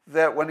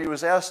 that when he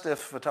was asked if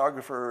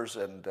photographers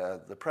and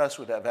the press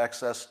would have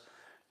access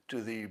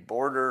to the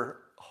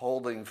border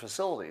holding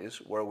facilities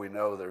where we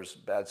know there's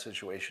bad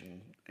situation,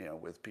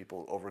 with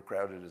people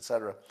overcrowded,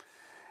 etc.,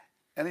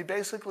 and he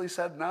basically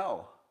said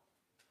no.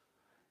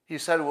 He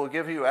said, we'll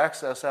give you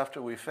access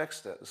after we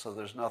fixed it, so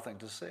there's nothing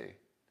to see.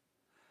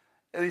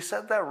 And he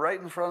said that right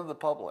in front of the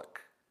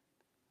public,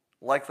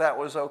 like that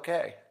was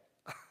okay.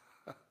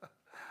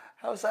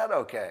 How's that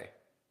okay?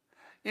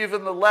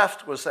 Even the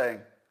left was saying,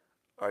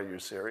 are you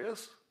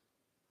serious?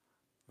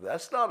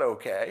 That's not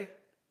okay.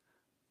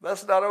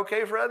 That's not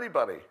okay for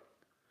anybody.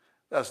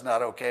 That's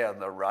not okay on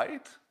the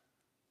right.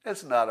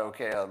 It's not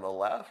okay on the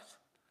left.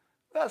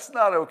 That's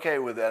not okay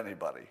with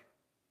anybody,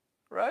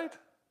 right?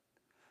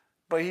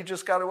 But he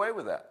just got away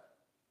with that.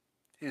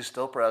 He's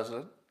still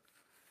president.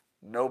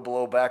 No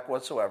blowback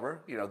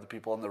whatsoever. The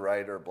people on the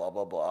right are blah,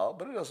 blah, blah,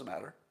 but it doesn't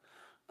matter.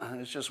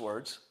 It's just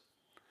words.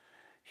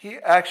 He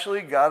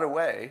actually got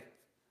away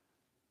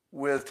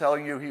with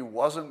telling you he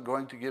wasn't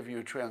going to give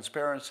you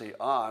transparency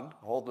on,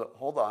 hold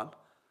on,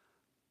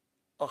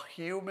 a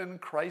human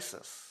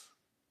crisis.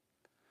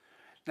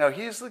 Now,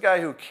 he's the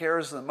guy who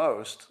cares the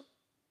most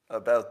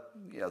about,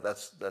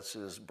 that's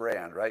his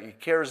brand, right? He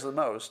cares the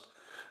most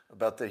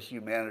about the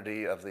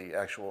humanity of the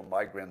actual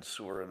migrants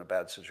who are in a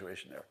bad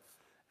situation there.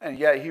 And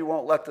yet he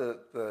won't let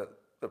the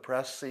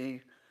press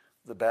see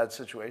the bad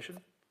situation.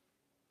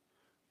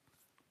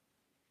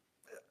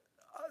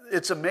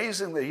 It's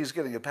amazing that he's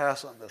getting a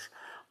pass on this.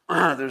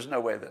 There's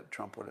no way that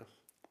Trump would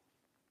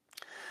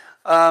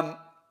have.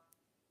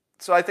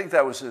 So I think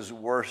that was his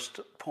worst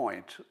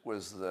point,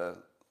 was the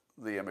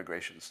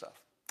immigration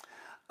stuff.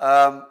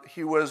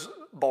 He was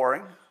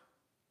boring.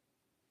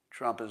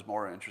 Trump is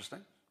more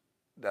interesting,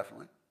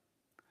 definitely.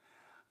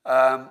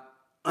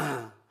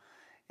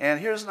 And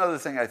here's another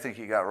thing I think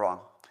he got wrong.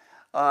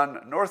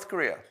 On North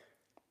Korea,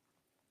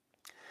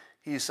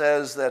 he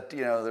says that,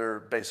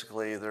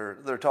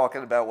 they're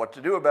talking about what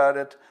to do about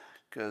it,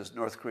 because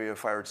North Korea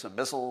fired some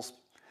missiles,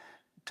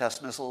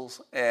 test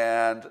missiles,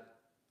 and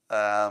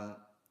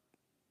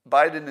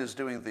Biden is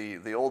doing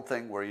the old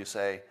thing where you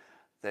say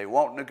they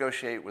won't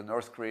negotiate with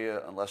North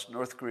Korea unless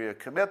North Korea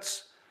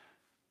commits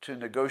to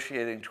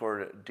negotiating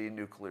toward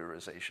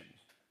denuclearization.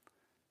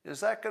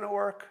 Is that going to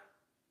work?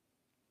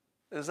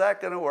 Is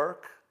that going to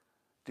work?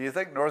 Do you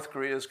think North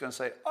Korea is going to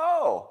say,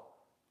 well,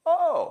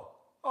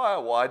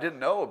 I didn't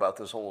know about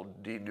this whole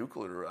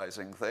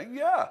denuclearizing thing.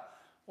 Yeah.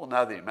 Well,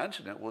 now that you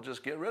mention it, we'll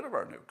just get rid of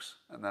our nukes,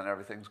 and then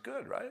everything's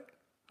good, right?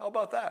 How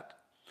about that?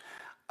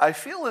 I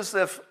feel as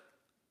if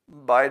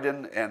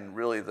Biden, and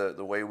really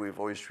the way we've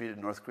always treated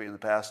North Korea in the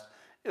past,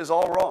 is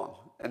all wrong.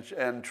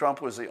 And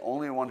Trump was the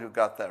only one who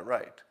got that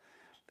right.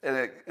 And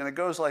it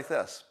goes like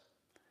this.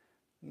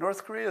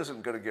 North Korea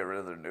isn't going to get rid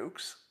of their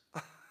nukes.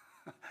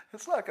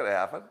 It's not going to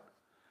happen.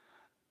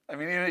 I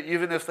mean,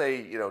 even if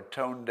they,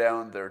 tone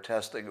down their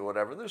testing or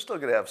whatever, they're still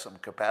going to have some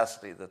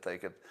capacity that they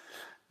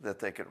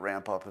could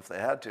ramp up if they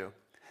had to.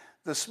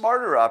 The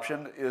smarter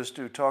option is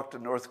to talk to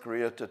North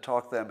Korea to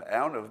talk them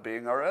out of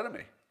being our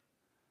enemy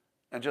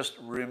and just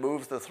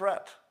remove the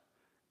threat,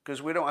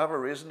 because we don't have a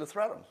reason to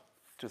threaten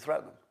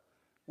them.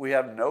 We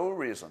have no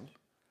reason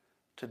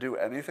to do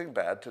anything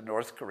bad to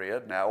North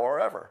Korea now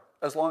or ever,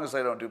 as long as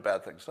they don't do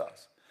bad things to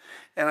us.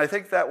 And I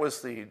think that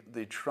was the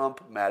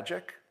Trump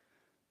magic,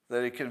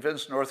 that he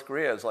convinced North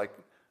Korea, is like,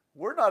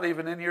 we're not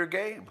even in your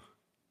game.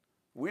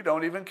 We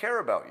don't even care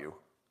about you.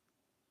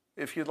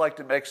 If you'd like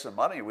to make some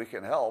money, we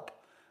can help,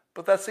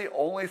 but that's the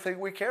only thing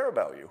we care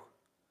about you.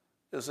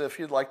 as if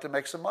you'd like to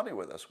make some money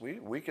with us.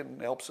 We can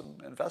help some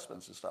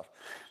investments and stuff.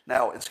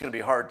 Now, it's going to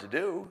be hard to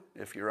do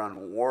if you're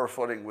on war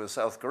footing with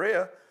South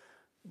Korea,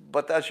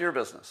 but that's your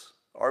business.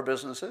 Our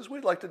business is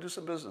we'd like to do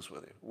some business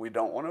with you. We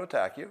don't want to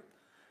attack you.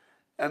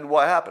 And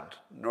what happened?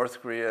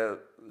 North Korea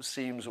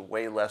seems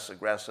way less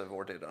aggressive,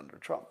 or did under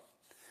Trump.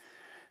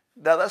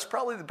 Now, that's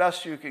probably the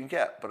best you can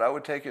get, but I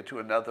would take it to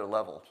another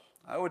level.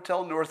 I would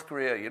tell North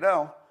Korea,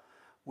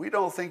 we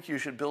don't think you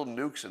should build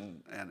nukes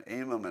and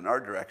aim them in our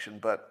direction,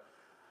 but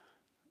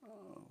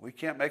we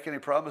can't make any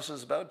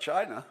promises about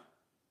China.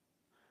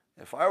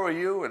 If I were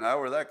you and I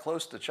were that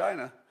close to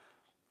China,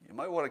 you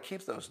might want to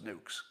keep those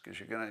nukes because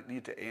you're going to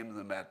need to aim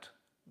them at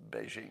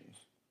Beijing.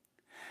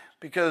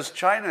 Because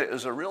China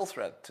is a real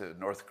threat to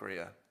North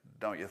Korea,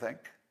 don't you think?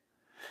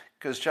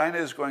 Because China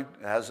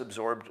has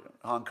absorbed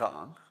Hong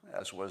Kong,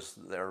 as was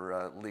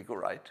their legal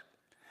right,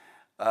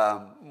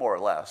 more or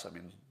less. I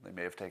mean, they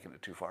may have taken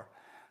it too far.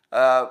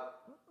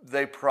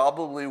 They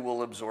probably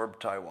will absorb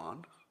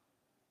Taiwan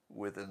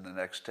within the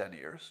next 10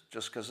 years,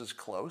 just because it's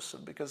close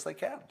and because they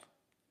can.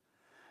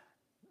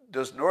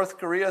 Does North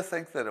Korea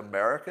think that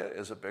America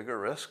is a bigger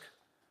risk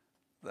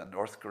than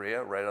North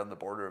Korea right on the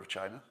border of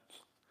China?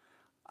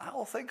 I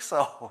don't think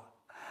so.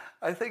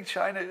 I think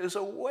China is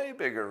a way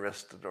bigger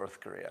risk to North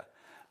Korea.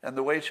 And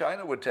the way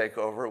China would take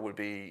over would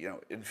be,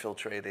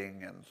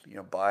 infiltrating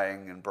and,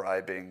 buying and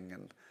bribing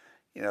and,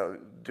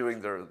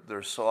 doing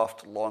their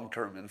soft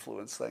long-term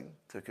influence thing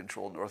to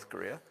control North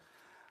Korea.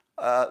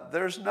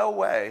 There's no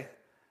way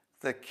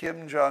that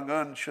Kim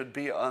Jong-un should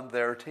be on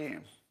their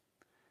team.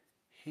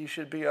 He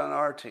should be on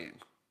our team.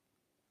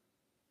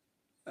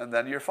 And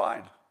then you're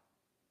fine.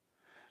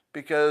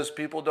 Because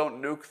people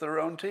don't nuke their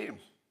own team.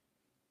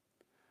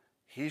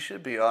 He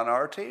should be on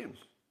our team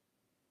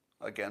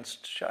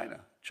against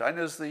China.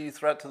 China is the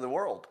threat to the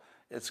world.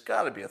 It's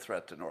got to be a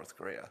threat to North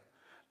Korea.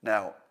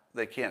 Now,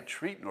 they can't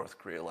treat North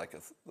Korea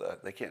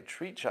they can't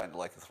treat China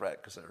like a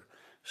threat because they're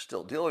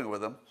still dealing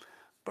with them.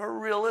 But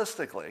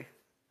realistically,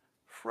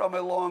 from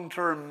a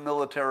long-term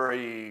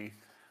military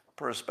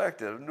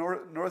perspective,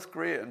 North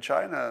Korea and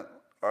China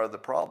are the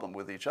problem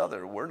with each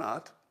other. We're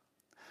not.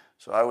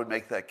 So I would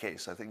make that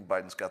case. I think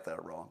Biden's got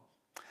that wrong.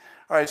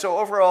 All right, so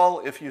overall,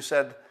 if you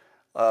said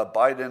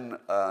Biden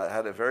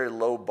had a very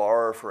low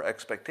bar for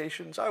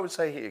expectations, I would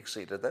say he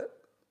exceeded it.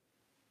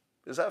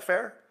 Is that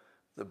fair?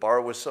 The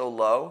bar was so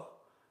low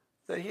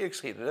that he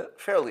exceeded it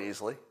fairly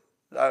easily.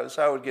 So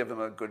I would give him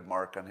a good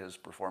mark on his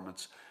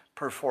performance.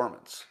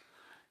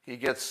 He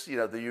gets,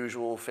 the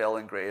usual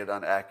failing grade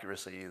on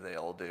accuracy. They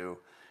all do.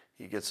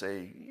 He gets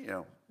a,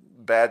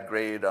 bad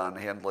grade on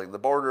handling the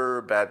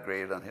border, bad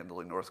grade on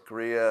handling North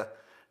Korea.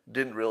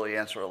 Didn't really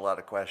answer a lot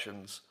of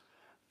questions.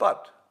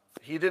 But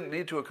he didn't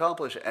need to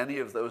accomplish any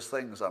of those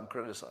things I'm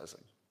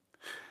criticizing.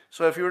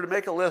 So if you were to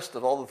make a list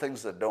of all the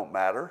things that don't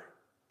matter,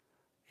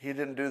 he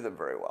didn't do them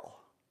very well.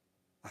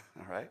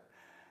 All right?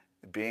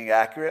 Being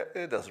accurate,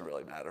 it doesn't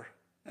really matter.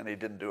 And he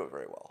didn't do it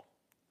very well.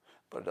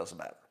 But it doesn't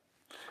matter.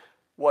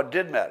 What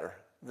did matter,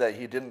 that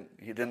he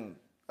didn't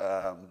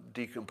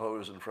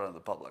decompose in front of the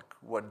public.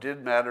 What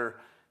did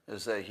matter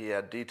is that he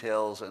had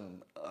details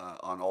on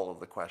all of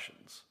the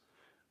questions.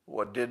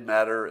 What did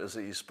matter is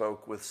that he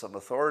spoke with some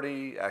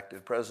authority,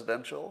 acted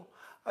presidential.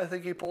 I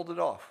think he pulled it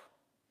off.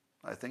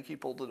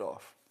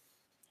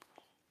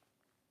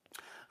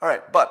 All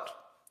right, but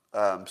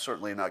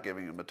certainly not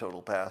giving him a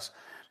total pass.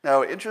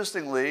 Now,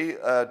 interestingly,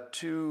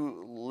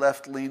 two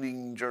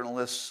left-leaning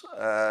journalists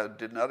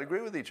did not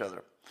agree with each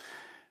other.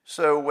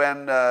 So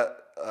when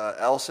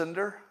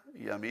Alcindor,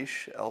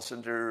 Yamiche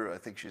Alcindor, I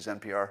think she's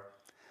NPR,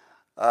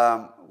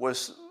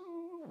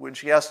 when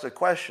she asked a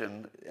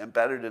question,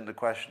 embedded in the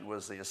question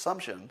was the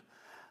assumption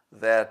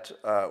that,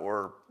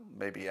 or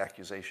maybe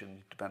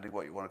accusation, depending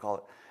what you want to call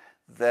it,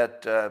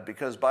 that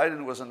because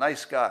Biden was a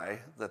nice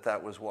guy,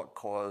 that was what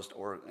caused,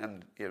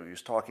 he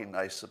was talking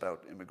nice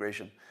about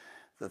immigration,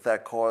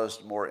 that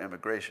caused more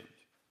immigration.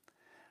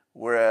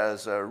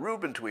 Whereas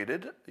Rubin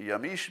tweeted,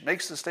 Yamiche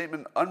makes the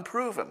statement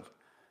unproven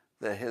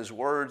that his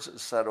words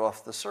set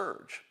off the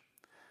surge.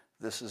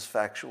 This is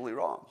factually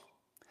wrong.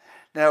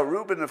 Now,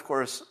 Rubin, of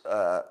course,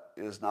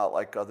 is not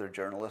like other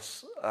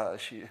journalists.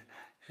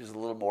 She's a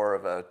little more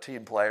of a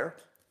team player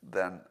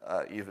than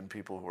even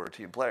people who are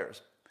team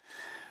players.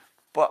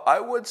 But I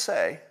would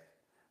say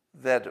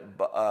that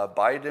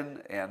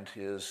Biden and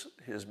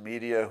his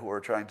media who are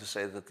trying to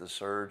say that the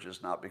surge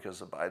is not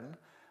because of Biden,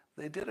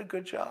 they did a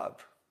good job.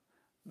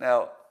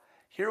 Now,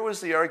 here was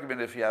the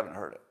argument if you haven't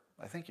heard it.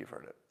 I think you've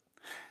heard it.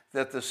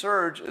 That the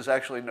surge is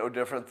actually no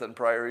different than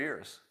prior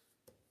years.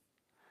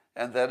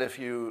 And that if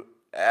you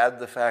add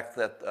the fact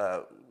that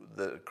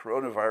the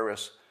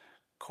coronavirus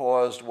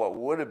caused what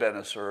would have been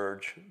a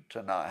surge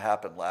to not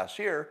happen last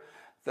year,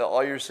 that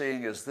all you're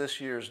seeing is this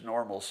year's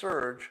normal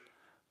surge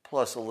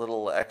plus a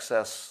little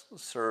excess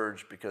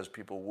surge because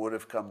people would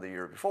have come the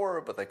year before,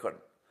 but they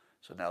couldn't.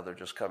 So now they're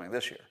just coming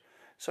this year.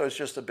 So it's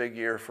just a big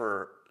year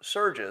for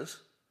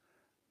surges,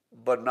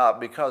 but not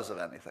because of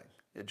anything.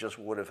 It just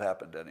would have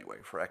happened anyway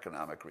for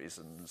economic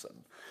reasons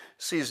and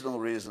seasonal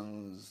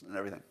reasons and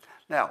everything.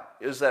 Now,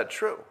 is that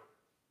true?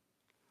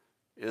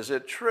 Is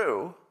it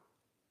true?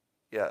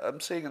 Yeah, I'm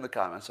seeing in the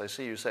comments, I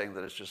see you saying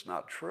that it's just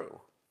not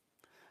true,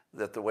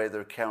 that the way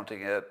they're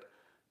counting it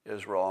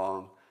is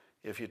wrong.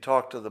 If you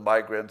talk to the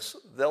migrants,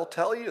 they'll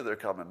tell you they're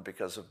coming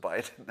because of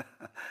Biden.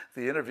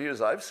 The interviews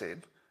I've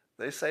seen,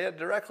 they say it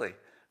directly.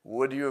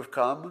 Would you have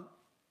come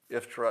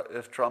if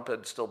Trump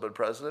had still been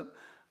president?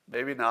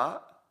 Maybe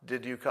not.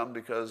 Did you come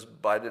because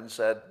Biden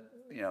said,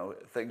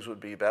 things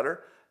would be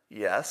better?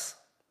 Yes.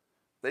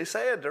 They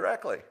say it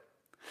directly.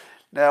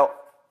 Now,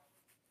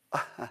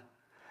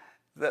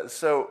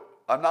 so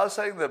I'm not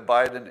saying that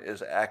Biden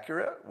is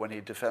accurate when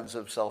he defends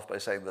himself by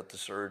saying that the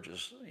surge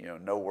is,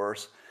 no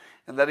worse,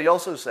 and that he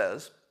also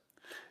says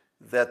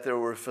that there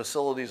were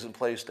facilities in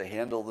place to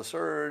handle the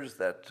surge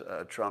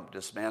that Trump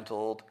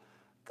dismantled.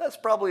 That's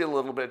probably a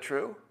little bit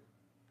true.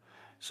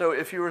 So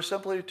if you were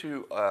simply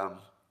to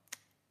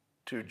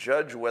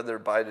judge whether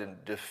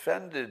Biden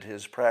defended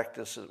his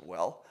practices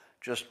well,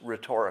 just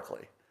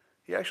rhetorically,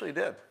 he actually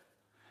did.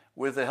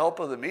 With the help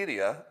of the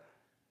media,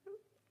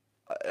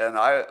 and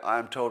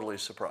I'm totally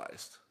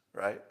surprised,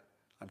 right?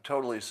 I'm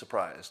totally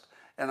surprised.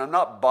 And I'm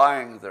not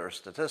buying their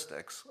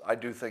statistics. I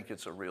do think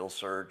it's a real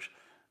surge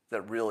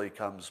that really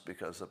comes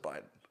because of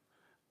Biden.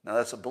 Now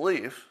that's a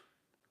belief,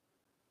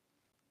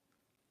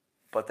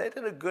 but they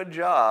did a good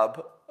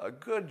job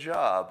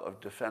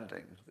of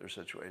defending their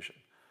situation.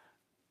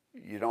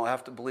 You don't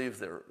have to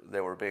believe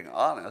they were being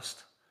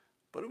honest,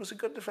 but it was a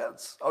good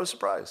defense. I was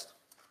surprised.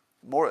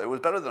 It was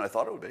better than I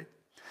thought it would be.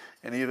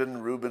 And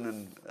even Rubin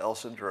and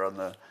Elsent are on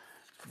the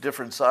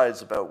different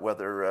sides about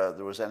whether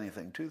there was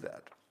anything to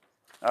that.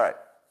 All right.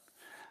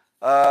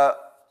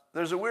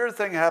 There's a weird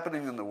thing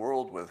happening in the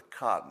world with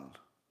cotton.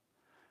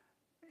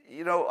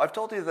 I've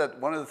told you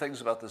that one of the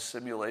things about this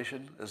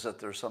simulation is that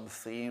there's some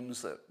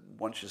themes that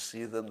once you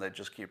see them, they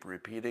just keep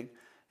repeating.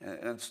 And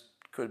it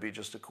could be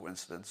just a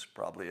coincidence,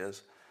 probably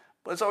is.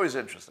 But it's always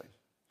interesting.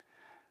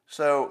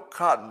 So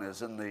cotton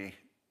is in the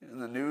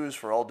news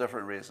for all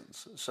different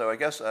reasons. So I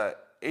guess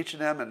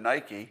H&M and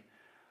Nike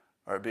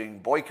are being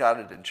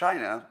boycotted in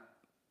China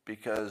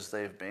because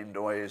they've made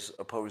noise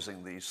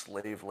opposing the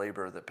slave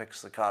labor that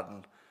picks the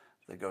cotton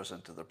that goes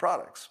into the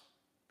products.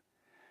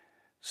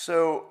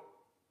 So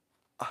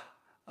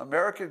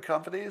American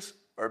companies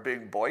are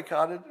being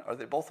boycotted. Are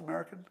they both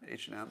American?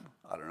 H&M?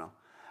 I don't know.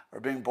 Are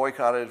being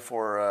boycotted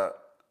for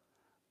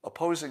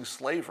opposing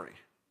slavery.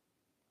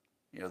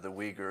 The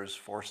Uyghurs,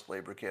 forced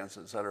labor camps,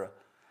 etc.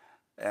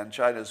 And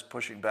China's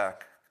pushing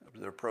back.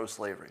 They're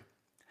pro-slavery.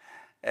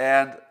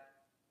 And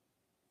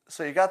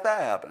so you got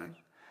that happening.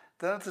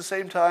 Then at the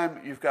same time,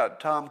 you've got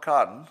Tom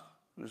Cotton,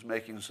 who's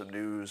making some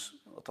news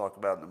I'll talk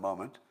about in a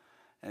moment.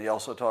 And he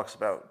also talks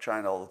about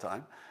China all the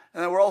time.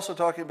 And then we're also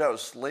talking about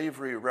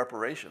slavery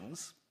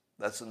reparations.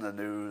 That's in the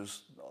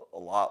news a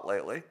lot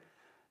lately,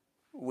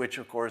 which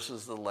of course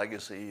is the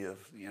legacy of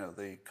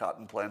the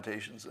cotton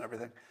plantations and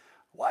everything.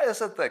 Why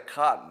is it that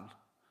cotton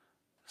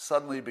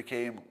suddenly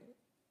became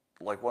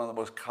like one of the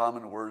most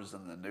common words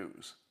in the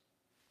news?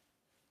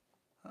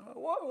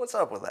 What's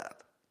up with that?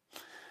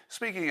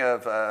 Speaking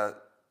of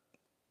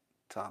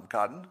Tom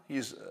Cotton,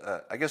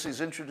 I guess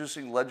he's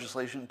introducing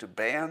legislation to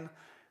ban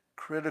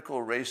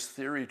critical race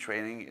theory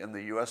training in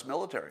the U.S.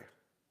 military.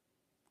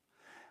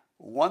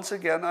 Once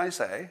again, I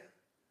say,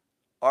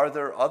 are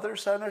there other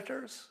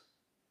senators?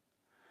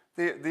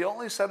 The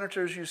only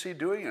senators you see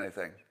doing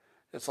anything,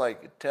 it's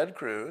like Ted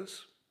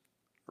Cruz,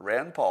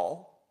 Rand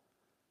Paul,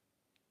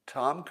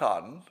 Tom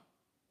Cotton,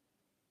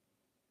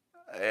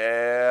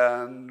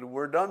 and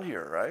we're done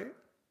here, right?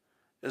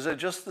 Is it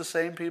just the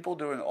same people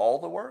doing all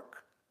the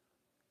work?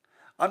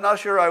 I'm not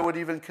sure I would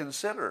even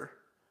consider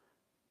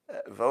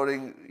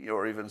voting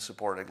or even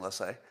supporting, let's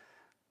say,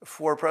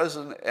 for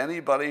president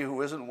anybody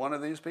who isn't one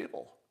of these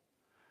people.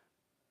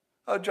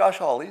 Josh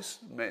Hawley's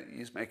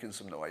he's making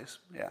some noise.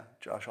 Yeah,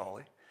 Josh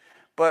Hawley.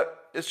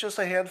 But it's just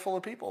a handful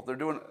of people. They're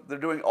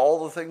doing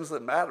all the things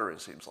that matter,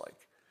 it seems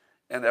like.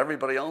 And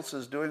everybody else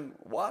is doing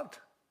what?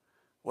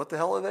 What the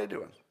hell are they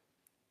doing?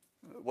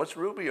 What's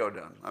Rubio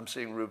done? I'm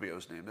seeing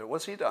Rubio's name there.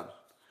 What's he done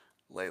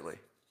lately?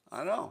 I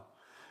don't know.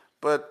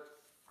 But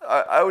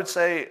I would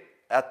say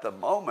at the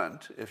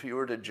moment, if you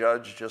were to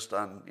judge just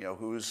on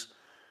who's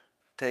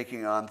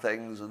taking on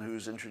things and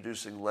who's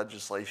introducing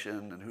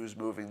legislation and who's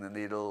moving the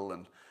needle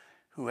and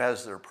who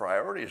has their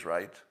priorities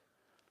right,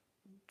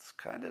 it's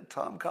kind of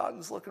Tom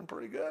Cotton's looking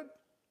pretty good.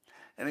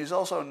 And he's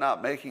also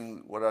not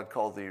making what I'd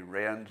call the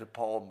Rand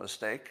Paul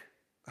mistake.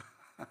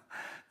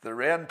 The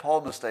Rand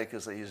Paul mistake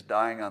is that he's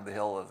dying on the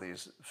hill of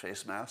these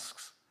face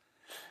masks.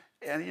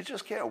 And you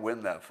just can't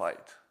win that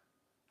fight.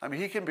 I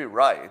mean, he can be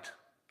right.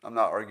 I'm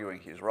not arguing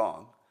he's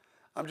wrong.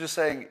 I'm just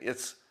saying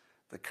it's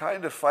the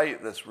kind of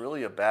fight that's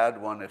really a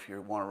bad one if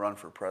you want to run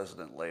for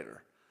president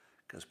later.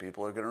 Because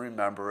people are going to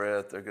remember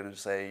it. They're going to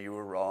say you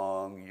were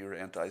wrong, you're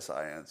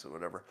anti-science or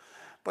whatever.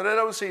 But I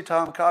don't see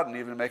Tom Cotton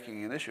even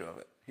making an issue of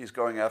it. He's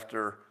going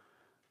after,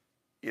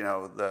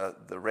 the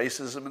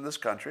racism in this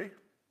country.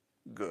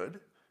 Good.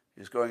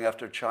 He's going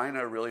after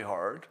China really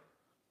hard.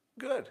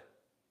 Good.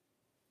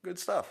 Good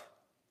stuff.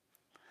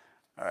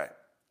 All right.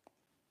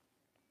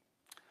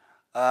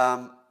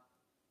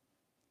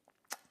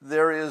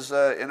 there is,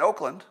 in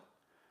Oakland,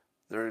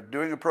 they're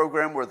doing a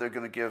program where they're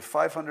going to give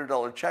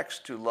 $500 checks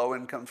to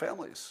low-income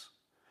families.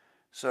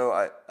 So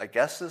I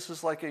guess this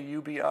is like a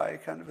UBI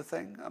kind of a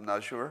thing. I'm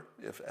not sure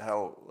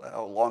how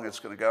long it's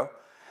going to go.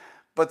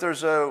 But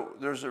there's a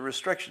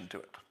restriction to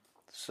it.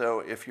 So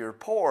if you're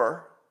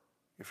poor,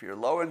 if you're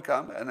low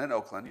income and in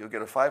Oakland, you'll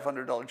get a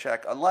 $500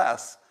 check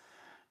unless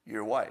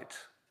you're white.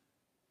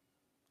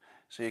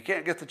 So you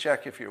can't get the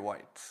check if you're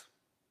white.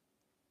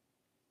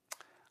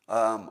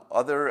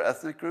 Other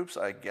ethnic groups,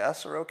 I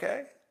guess, are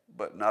okay,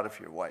 but not if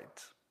you're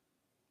white.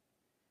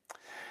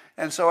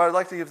 And so I'd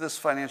like to give this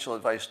financial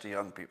advice to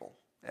young people,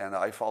 and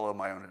I follow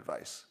my own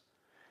advice.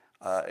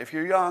 If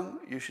you're young,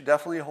 you should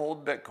definitely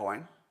hold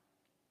Bitcoin.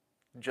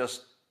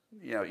 Just,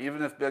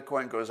 even if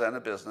Bitcoin goes out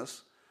of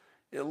business,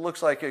 it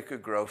looks like it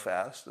could grow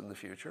fast in the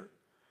future.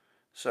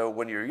 So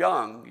when you're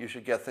young, you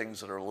should get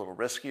things that are a little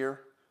riskier,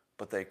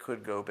 but they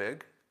could go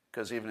big,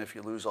 because even if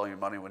you lose all your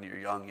money when you're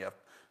young, you have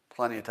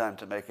plenty of time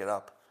to make it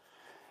up.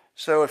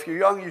 So if you're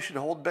young, you should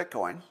hold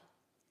Bitcoin.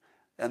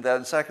 And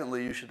then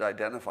secondly, you should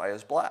identify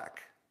as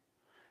black.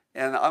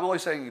 And I'm only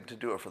saying to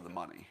do it for the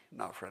money,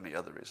 not for any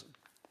other reason.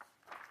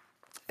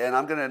 And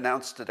I'm going to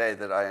announce today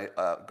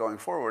that going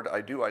forward,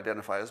 I do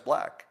identify as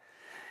black.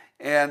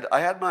 And I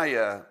had my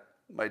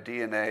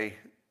DNA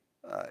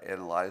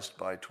analyzed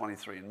by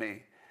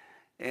 23andMe.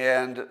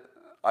 And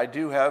I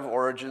do have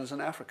origins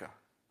in Africa.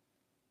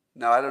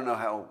 Now, I don't know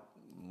how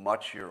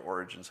much your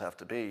origins have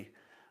to be,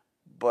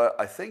 but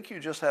I think you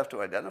just have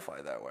to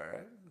identify that way,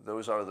 right?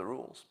 Those are the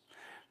rules.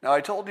 Now,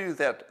 I told you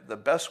that the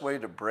best way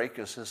to break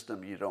a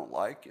system you don't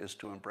like is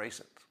to embrace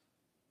it.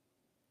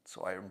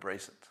 So I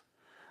embrace it.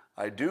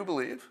 I do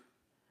believe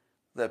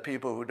that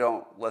people who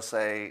don't, let's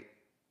say,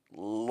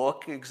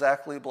 look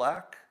exactly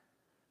black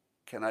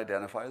can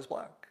identify as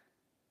black,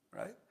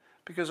 right?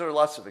 Because there are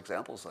lots of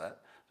examples of that.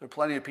 There are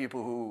plenty of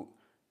people who,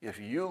 if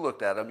you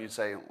looked at them, you'd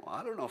say, well,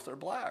 I don't know if they're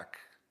black.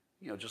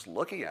 Just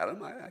looking at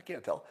them, I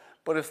can't tell.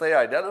 But if they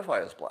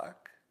identify as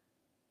black,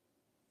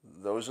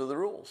 those are the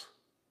rules.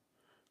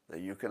 That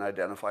you can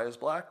identify as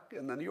black,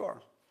 and then you are.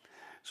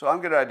 So I'm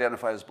going to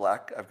identify as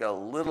black. I've got a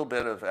little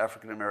bit of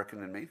African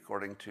American in me,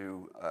 according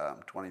to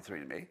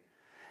 23andMe.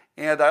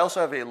 And I also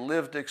have a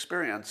lived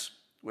experience,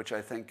 which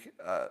I think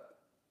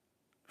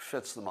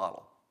fits the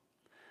model.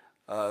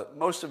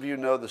 Most of you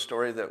know the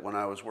story that when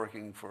I was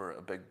working for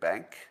a big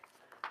bank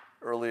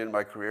early in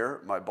my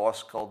career, my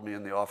boss called me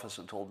in the office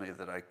and told me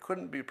that I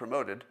couldn't be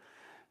promoted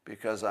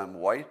because I'm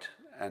white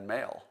and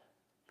male.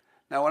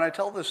 Now, when I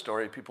tell this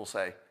story, people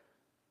say,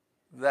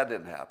 that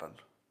didn't happen.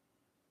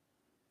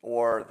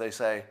 Or they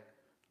say,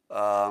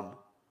 I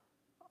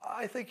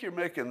think you're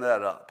making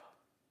that up.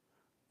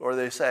 Or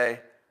they say,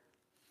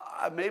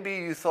 maybe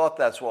you thought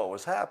that's what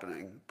was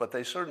happening, but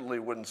they certainly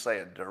wouldn't say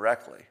it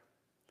directly.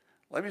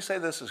 Let me say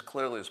this as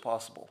clearly as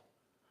possible.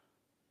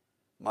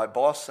 My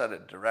boss said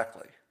it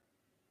directly.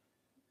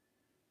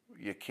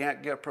 You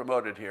can't get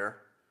promoted here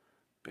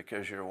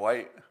because you're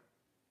white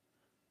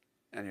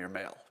and you're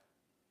male.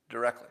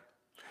 Directly.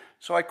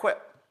 So I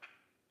quit.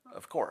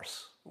 Of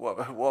course.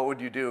 What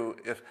would you do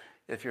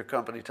if your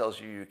company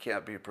tells you you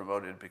can't be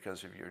promoted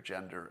because of your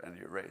gender and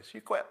your race?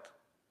 You quit.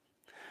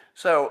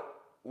 So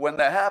when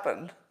that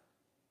happened,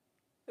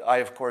 I,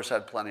 of course,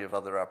 had plenty of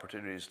other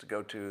opportunities to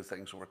go to.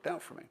 Things worked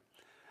out for me.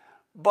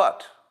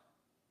 But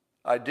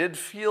I did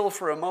feel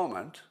for a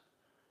moment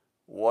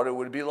what it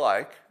would be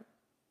like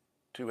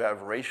to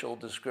have racial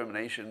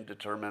discrimination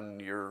determine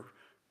your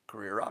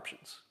career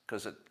options,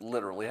 because it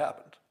literally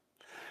happened.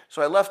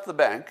 So I left the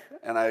bank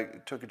and I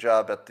took a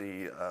job at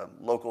the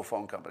local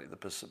phone company, the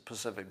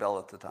Pacific Bell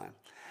at the time.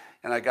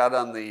 And I got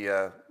on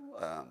the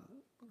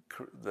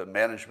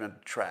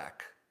management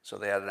track. So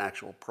they had an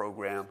actual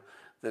program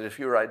that if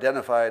you were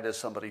identified as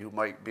somebody who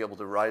might be able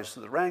to rise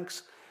to the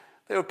ranks,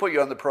 they would put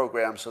you on the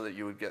program so that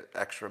you would get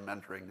extra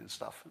mentoring and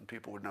stuff and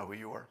people would know who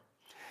you were.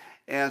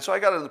 And so I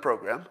got in the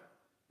program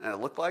and it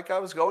looked like I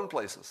was going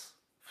places.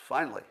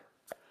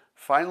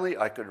 Finally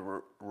I could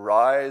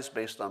rise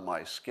based on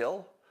my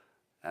skill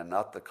and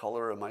not the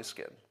color of my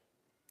skin.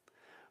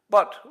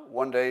 But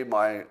one day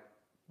my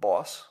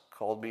boss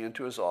called me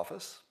into his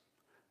office,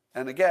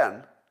 and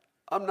again,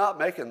 I'm not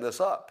making this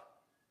up.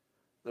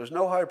 There's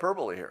no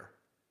hyperbole here.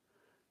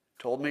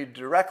 Told me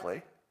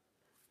directly,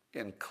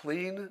 in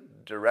clean,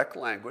 direct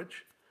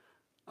language,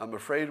 I'm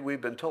afraid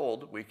we've been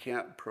told we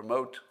can't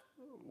promote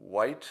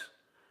white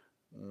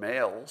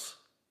males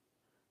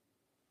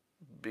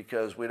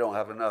because we don't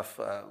have enough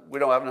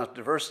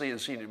diversity in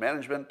senior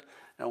management,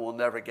 and we'll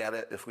never get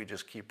it if we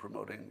just keep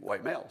promoting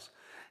white males.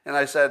 And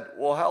I said,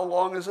 well, how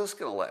long is this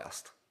going to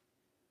last?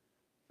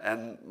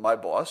 And my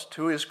boss,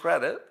 to his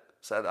credit,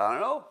 said, I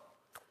don't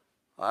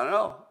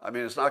know. I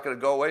mean, it's not going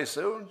to go away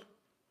soon.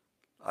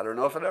 I don't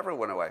know if it ever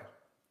went away.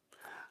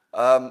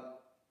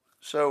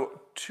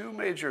 So 2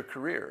 major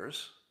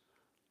careers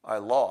I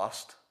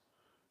lost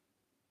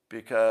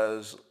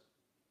because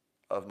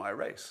of my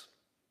race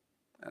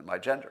and my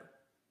gender.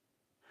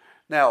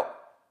 Now,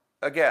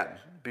 again,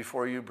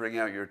 before you bring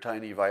out your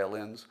tiny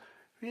violins,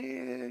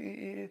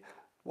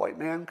 white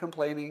man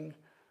complaining,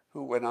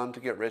 who went on to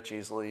get rich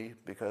easily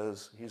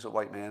because he's a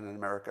white man in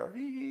America.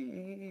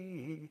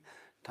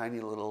 Tiny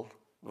little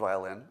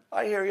violin.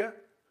 I hear you.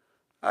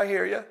 I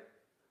hear you.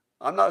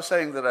 I'm not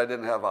saying that I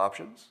didn't have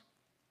options.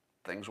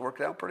 Things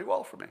worked out pretty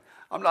well for me.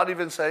 I'm not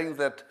even saying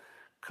that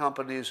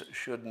companies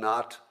should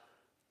not,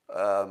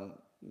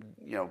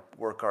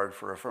 work hard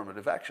for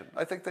affirmative action.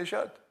 I think they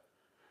should.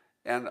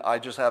 And I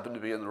just happened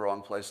to be in the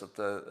wrong place at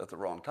the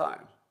wrong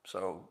time.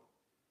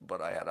 But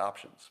I had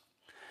options.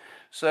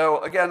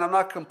 So again, I'm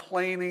not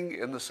complaining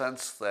in the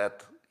sense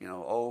that,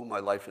 oh, my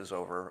life is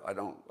over. I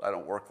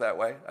don't work that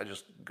way. I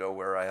just go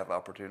where I have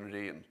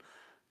opportunity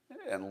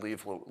and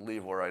leave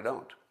where I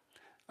don't.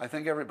 I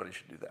think everybody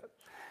should do that.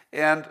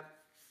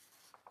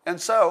 And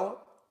so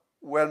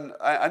when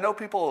I know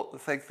people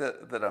think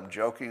that I'm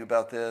joking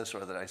about this,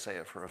 or that I say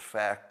it for a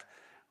fact,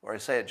 or I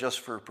say it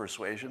just for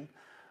persuasion,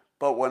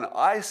 but when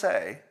I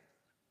say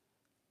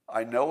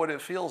I know what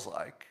it feels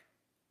like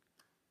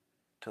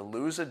to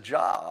lose a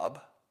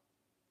job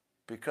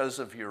because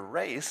of your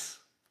race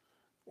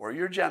or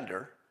your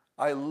gender,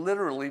 I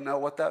literally know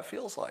what that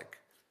feels like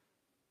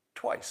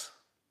twice.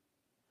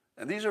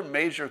 And these are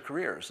major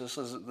careers.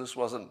 This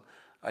wasn't,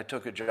 I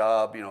took a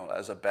job,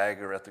 as a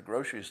bagger at the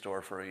grocery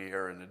store for a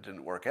year and it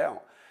didn't work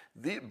out.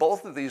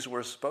 Both of these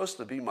were supposed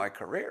to be my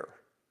career.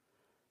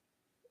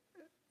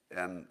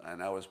 And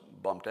I was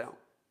bumped out.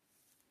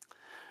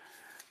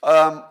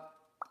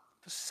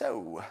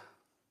 So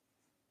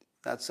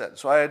that's it.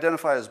 So I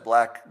identify as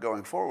black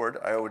going forward.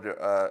 I would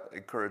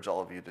encourage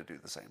all of you to do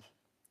the same.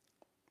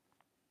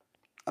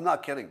 I'm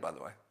not kidding, by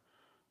the way.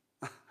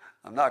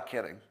 I'm not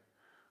kidding.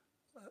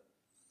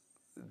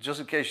 Just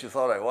in case you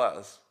thought I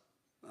was,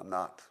 I'm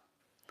not.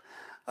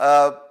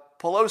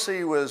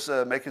 Pelosi was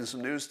making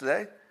some news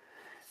today,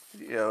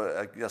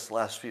 I guess the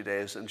last few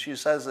days, and she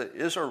says it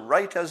is her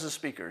right as a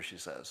speaker, she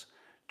says,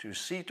 to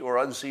seat or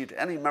unseat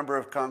any member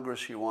of Congress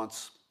she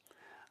wants,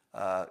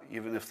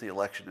 even if the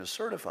election is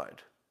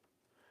certified.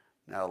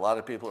 Now, a lot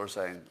of people are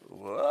saying,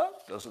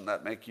 what? Doesn't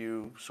that make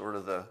you sort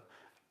of the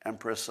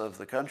empress of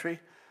the country?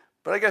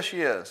 But I guess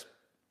she is.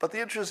 But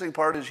the interesting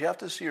part is you have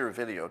to see her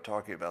video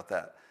talking about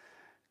that.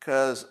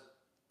 Because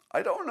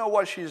I don't know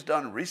what she's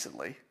done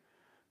recently,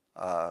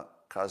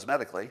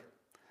 cosmetically,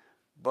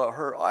 but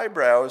her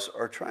eyebrows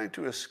are trying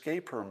to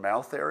escape her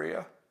mouth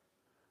area,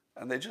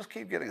 and they just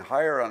keep getting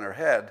higher on her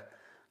head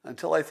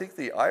until I think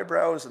the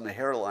eyebrows and the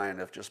hairline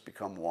have just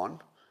become one.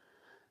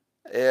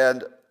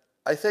 And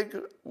I think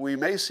we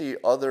may see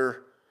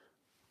other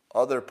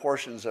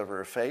portions of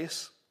her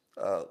face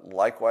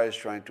likewise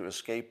trying to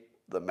escape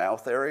the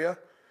mouth area,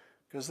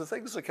 because the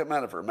things that come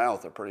out of her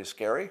mouth are pretty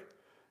scary.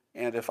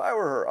 And if I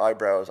were her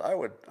eyebrows,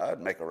 I'd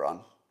make a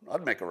run.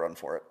 I'd make a run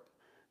for it.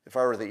 If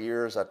I were the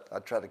ears,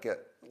 I'd try to get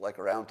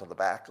around to the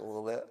back a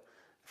little bit.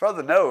 If I were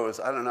the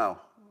nose, I don't know.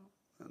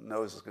 The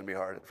nose is going to be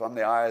hard. If I'm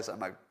the eyes, I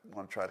might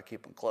want to try to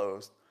keep them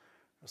closed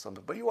or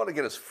something. But you want to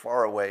get as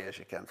far away as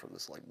you can from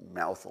this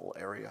mouthful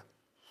area.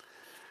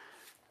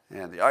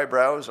 And the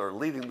eyebrows are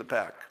leading the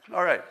pack.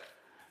 All right.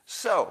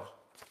 So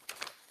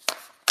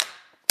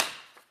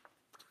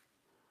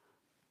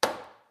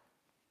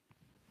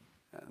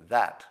and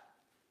that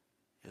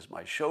is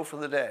my show for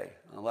the day,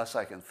 unless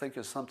I can think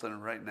of something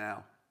right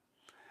now.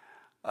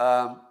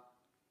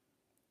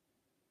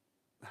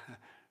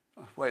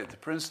 Wait, the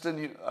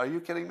Princeton, are you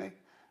kidding me?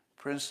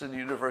 Princeton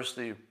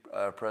University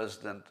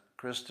President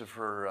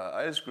Christopher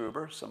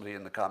Eisgruber, somebody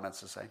in the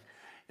comments is saying,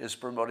 is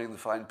promoting the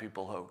Fine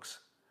People hoax.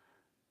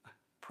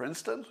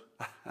 Princeton?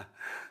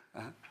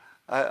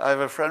 I have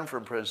a friend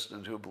from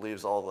Princeton who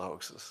believes all the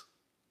hoaxes.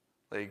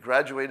 He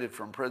graduated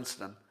from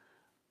Princeton,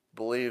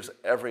 believes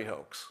every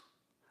hoax.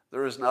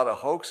 There is not a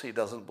hoax he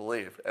doesn't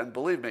believe. And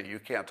believe me, you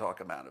can't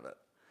talk him out of it.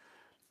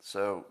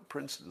 So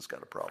Princeton's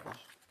got a problem.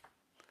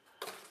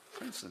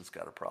 Princeton's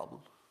got a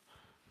problem.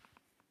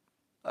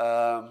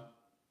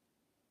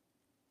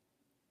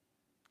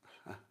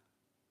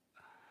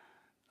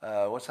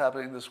 What's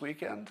happening this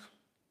weekend?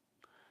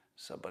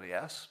 Somebody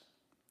asks.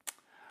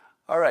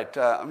 All right,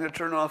 I'm going to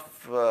turn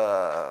off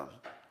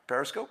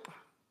Periscope,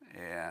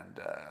 and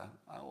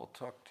I will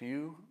talk to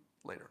you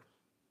later.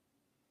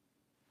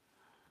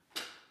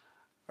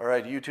 All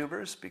right,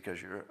 YouTubers,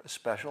 because you're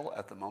special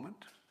at the moment.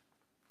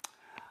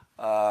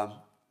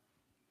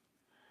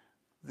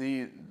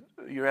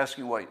 You're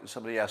asking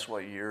somebody asked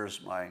what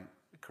years my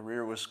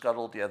career was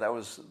scuttled. Yeah, that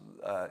was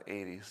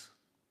 80s.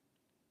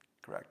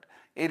 Correct.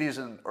 80s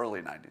and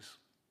early 90s.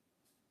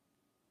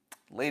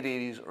 Late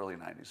 80s, early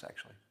 90s,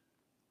 actually.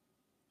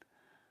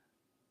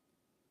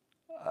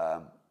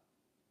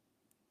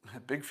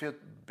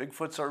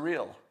 Bigfoots are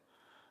real,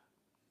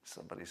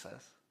 somebody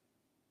says.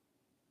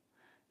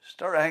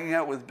 Start hanging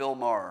out with Bill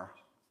Maher.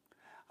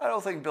 I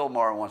don't think Bill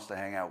Maher wants to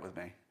hang out with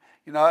me.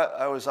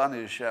 I was on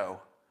his show,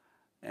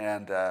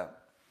 and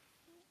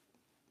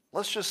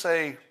let's just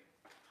say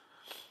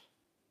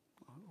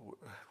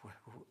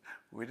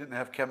we didn't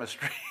have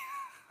chemistry.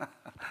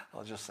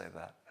 I'll just say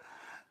that.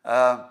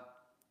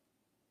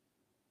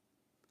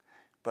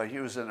 But he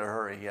was in a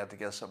hurry. He had to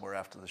get somewhere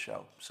after the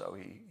show. So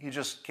he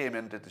just came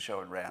in, did the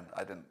show, and ran.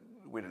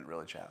 we didn't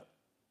really chat.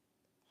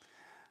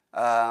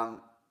 Oh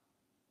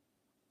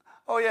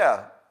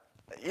yeah,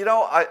 you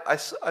know, I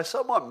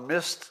somewhat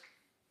missed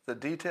the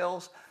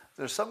details.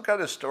 There's some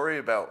kind of story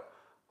about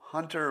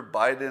Hunter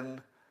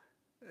Biden,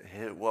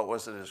 what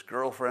was it, his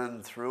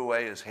girlfriend threw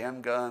away his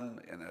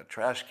handgun in a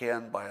trash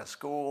can by a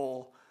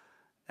school,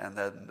 and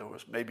then there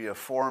was maybe a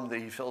form that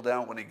he filled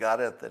out when he got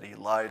it that he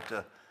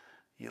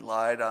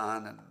lied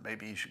on, and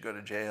maybe he should go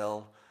to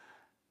jail.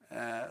 You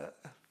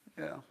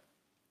know,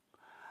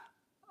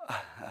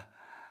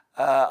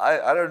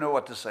 I don't know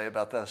what to say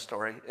about that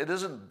story. It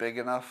isn't big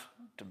enough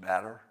to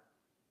matter.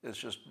 It's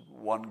just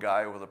one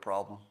guy with a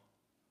problem.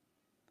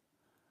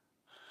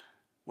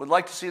 Would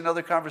like to see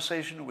another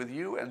conversation with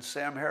you and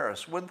Sam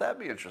Harris. Wouldn't that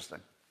be interesting?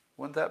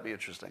 Wouldn't that be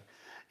interesting?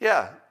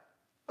 Yeah.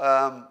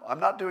 I'm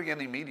not doing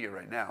any media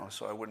right now,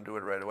 so I wouldn't do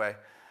it right away.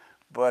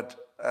 But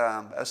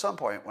at some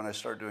point, when I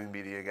start doing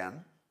media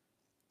again,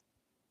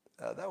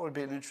 that would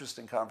be an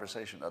interesting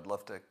conversation. I'd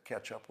love to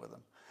catch up with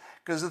him.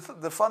 Because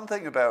the fun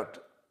thing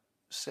about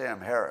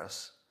Sam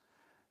Harris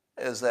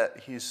is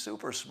that he's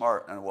super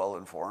smart and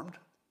well-informed.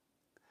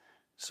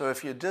 So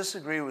if you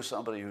disagree with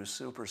somebody who's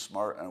super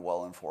smart and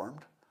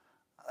well-informed,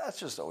 that's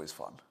just always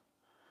fun.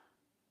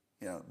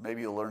 You know,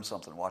 maybe you'll learn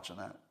something watching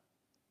that.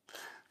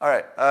 All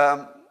right.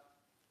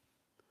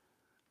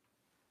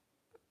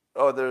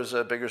 Oh, there's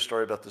a bigger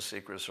story about the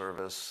Secret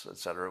Service, et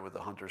cetera, with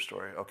the Hunter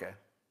story. Okay.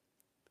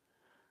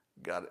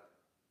 Got it.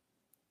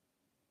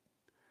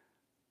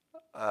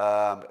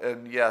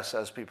 And yes,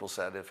 as people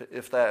said,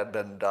 if that had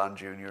been Don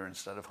Jr.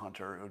 instead of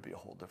Hunter, it would be a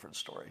whole different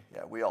story.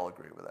 Yeah, we all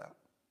agree with that.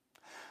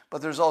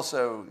 But there's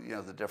also, you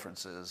know, the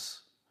difference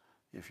is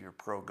if you're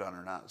pro-gun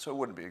or not. So it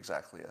wouldn't be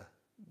exactly a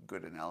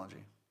good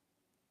analogy.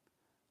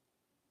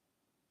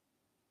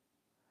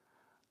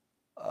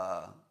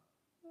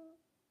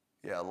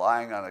 Yeah,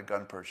 lying on a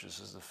gun purchase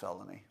is a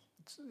felony.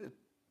 It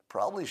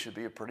probably should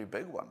be a pretty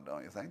big one,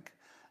 don't you think,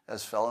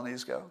 as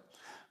felonies go?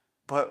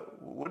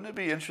 But wouldn't it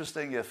be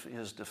interesting if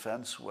his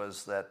defense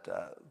was that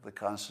the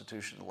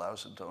Constitution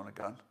allows him to own a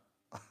gun?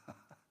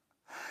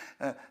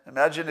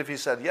 Imagine if he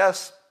said,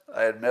 yes,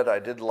 I admit I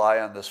did lie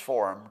on this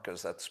form,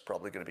 because that's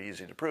probably going to be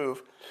easy to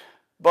prove.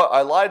 But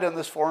I lied on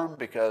this form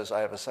because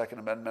I have a Second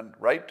Amendment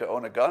right to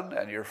own a gun,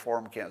 and your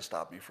form can't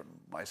stop me from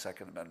my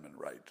Second Amendment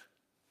right.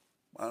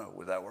 I don't know,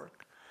 would that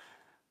work?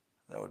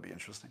 That would be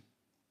interesting.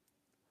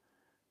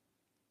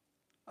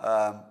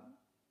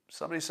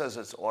 Somebody says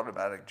it's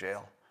automatic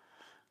jail.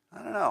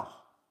 I don't know.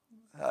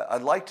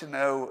 I'd like to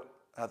know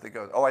how they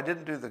go. Oh, I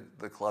didn't do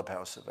the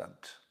Clubhouse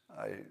event.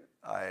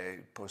 I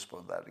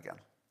postponed that again.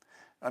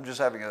 I'm just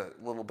having a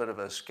little bit of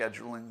a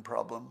scheduling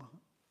problem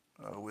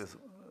with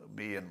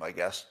me and my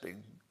guest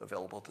being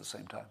available at the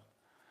same time.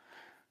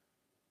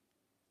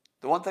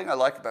 The one thing I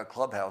like about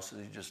Clubhouse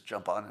is you just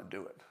jump on and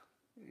do it.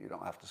 You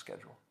don't have to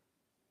schedule.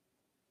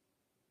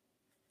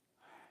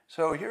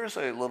 So here's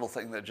a little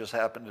thing that just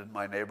happened in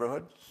my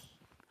neighborhood.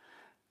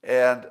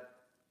 And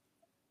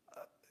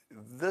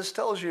this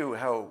tells you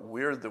how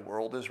weird the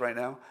world is right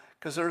now,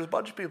 because there's a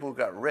bunch of people who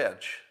got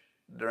rich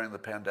during the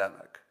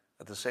pandemic.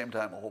 At the same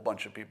time, a whole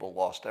bunch of people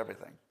lost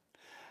everything.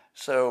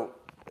 So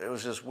it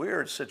was this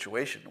weird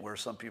situation where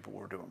some people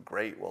were doing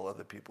great while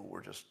other people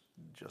were just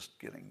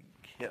getting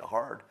hit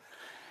hard.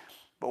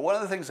 But one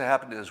of the things that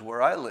happened is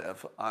where I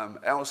live, I'm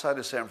outside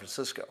of San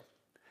Francisco.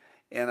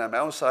 And I'm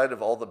outside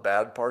of all the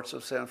bad parts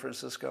of San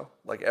Francisco.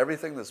 Like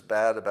everything that's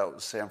bad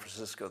about San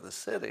Francisco, the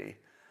city,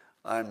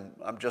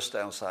 I'm just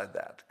outside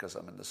that because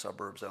I'm in the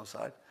suburbs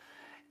outside.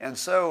 And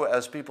so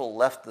as people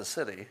left the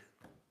city,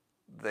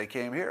 they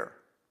came here.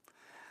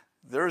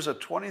 There's a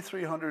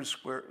 2,300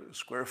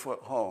 square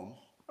foot home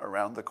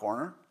around the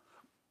corner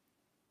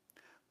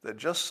that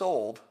just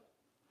sold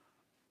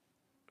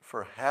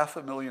for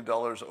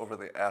 $500,000 over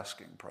the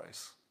asking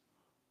price.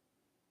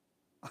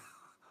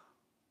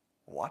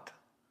 What?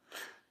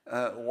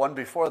 One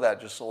before that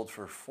just sold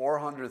for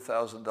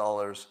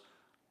 $400,000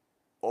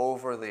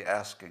 over the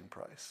asking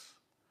price.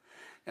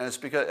 And it's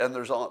because, and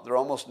there are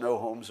almost no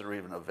homes that are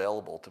even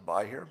available to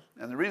buy here.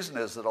 And the reason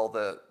is that all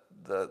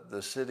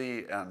the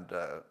city and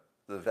the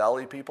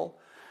valley people,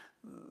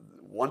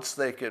 once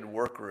they could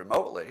work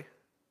remotely,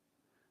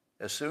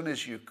 as soon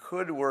as you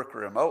could work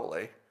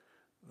remotely,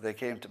 they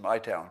came to my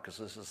town because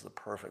this is the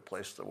perfect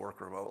place to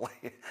work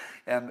remotely.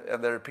 and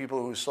there are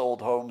people who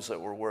sold homes that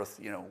were worth,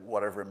 you know,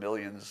 whatever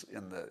millions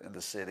in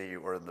the city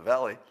or in the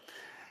valley.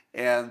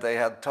 And they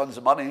had tons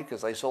of money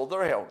because they sold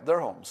their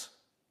homes.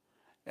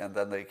 And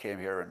then they came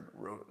here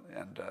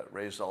and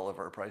raised all of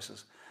our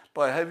prices.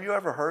 But have you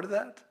ever heard of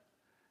that?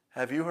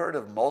 Have you heard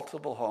of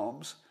multiple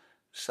homes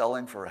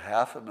selling for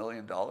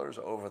 $500,000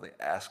 over the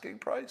asking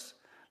price?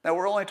 Now,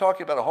 we're only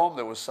talking about a home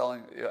that was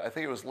selling, I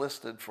think it was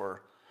listed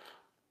for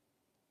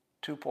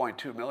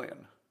 $2.2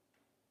 million.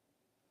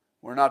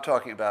 We're not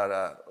talking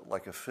about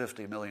like a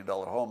 $50 million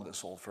home that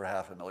sold for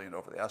 $500,000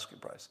 over the asking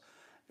price.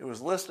 It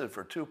was listed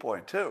for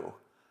 2.2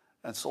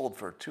 and sold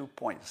for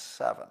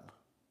 2.7.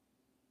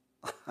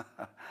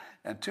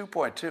 And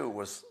 2.2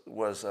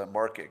 was a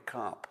market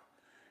comp.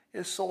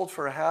 It sold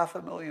for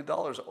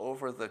 $500,000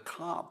 over the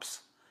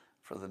comps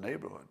for the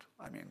neighborhood.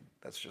 I mean,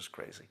 that's just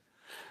crazy.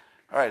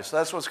 All right, so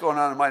that's what's going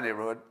on in my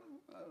neighborhood.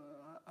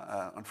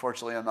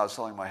 Unfortunately, I'm not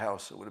selling my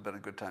house. It would have been a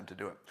good time to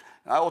do it.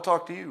 And I will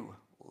talk to you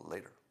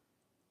later.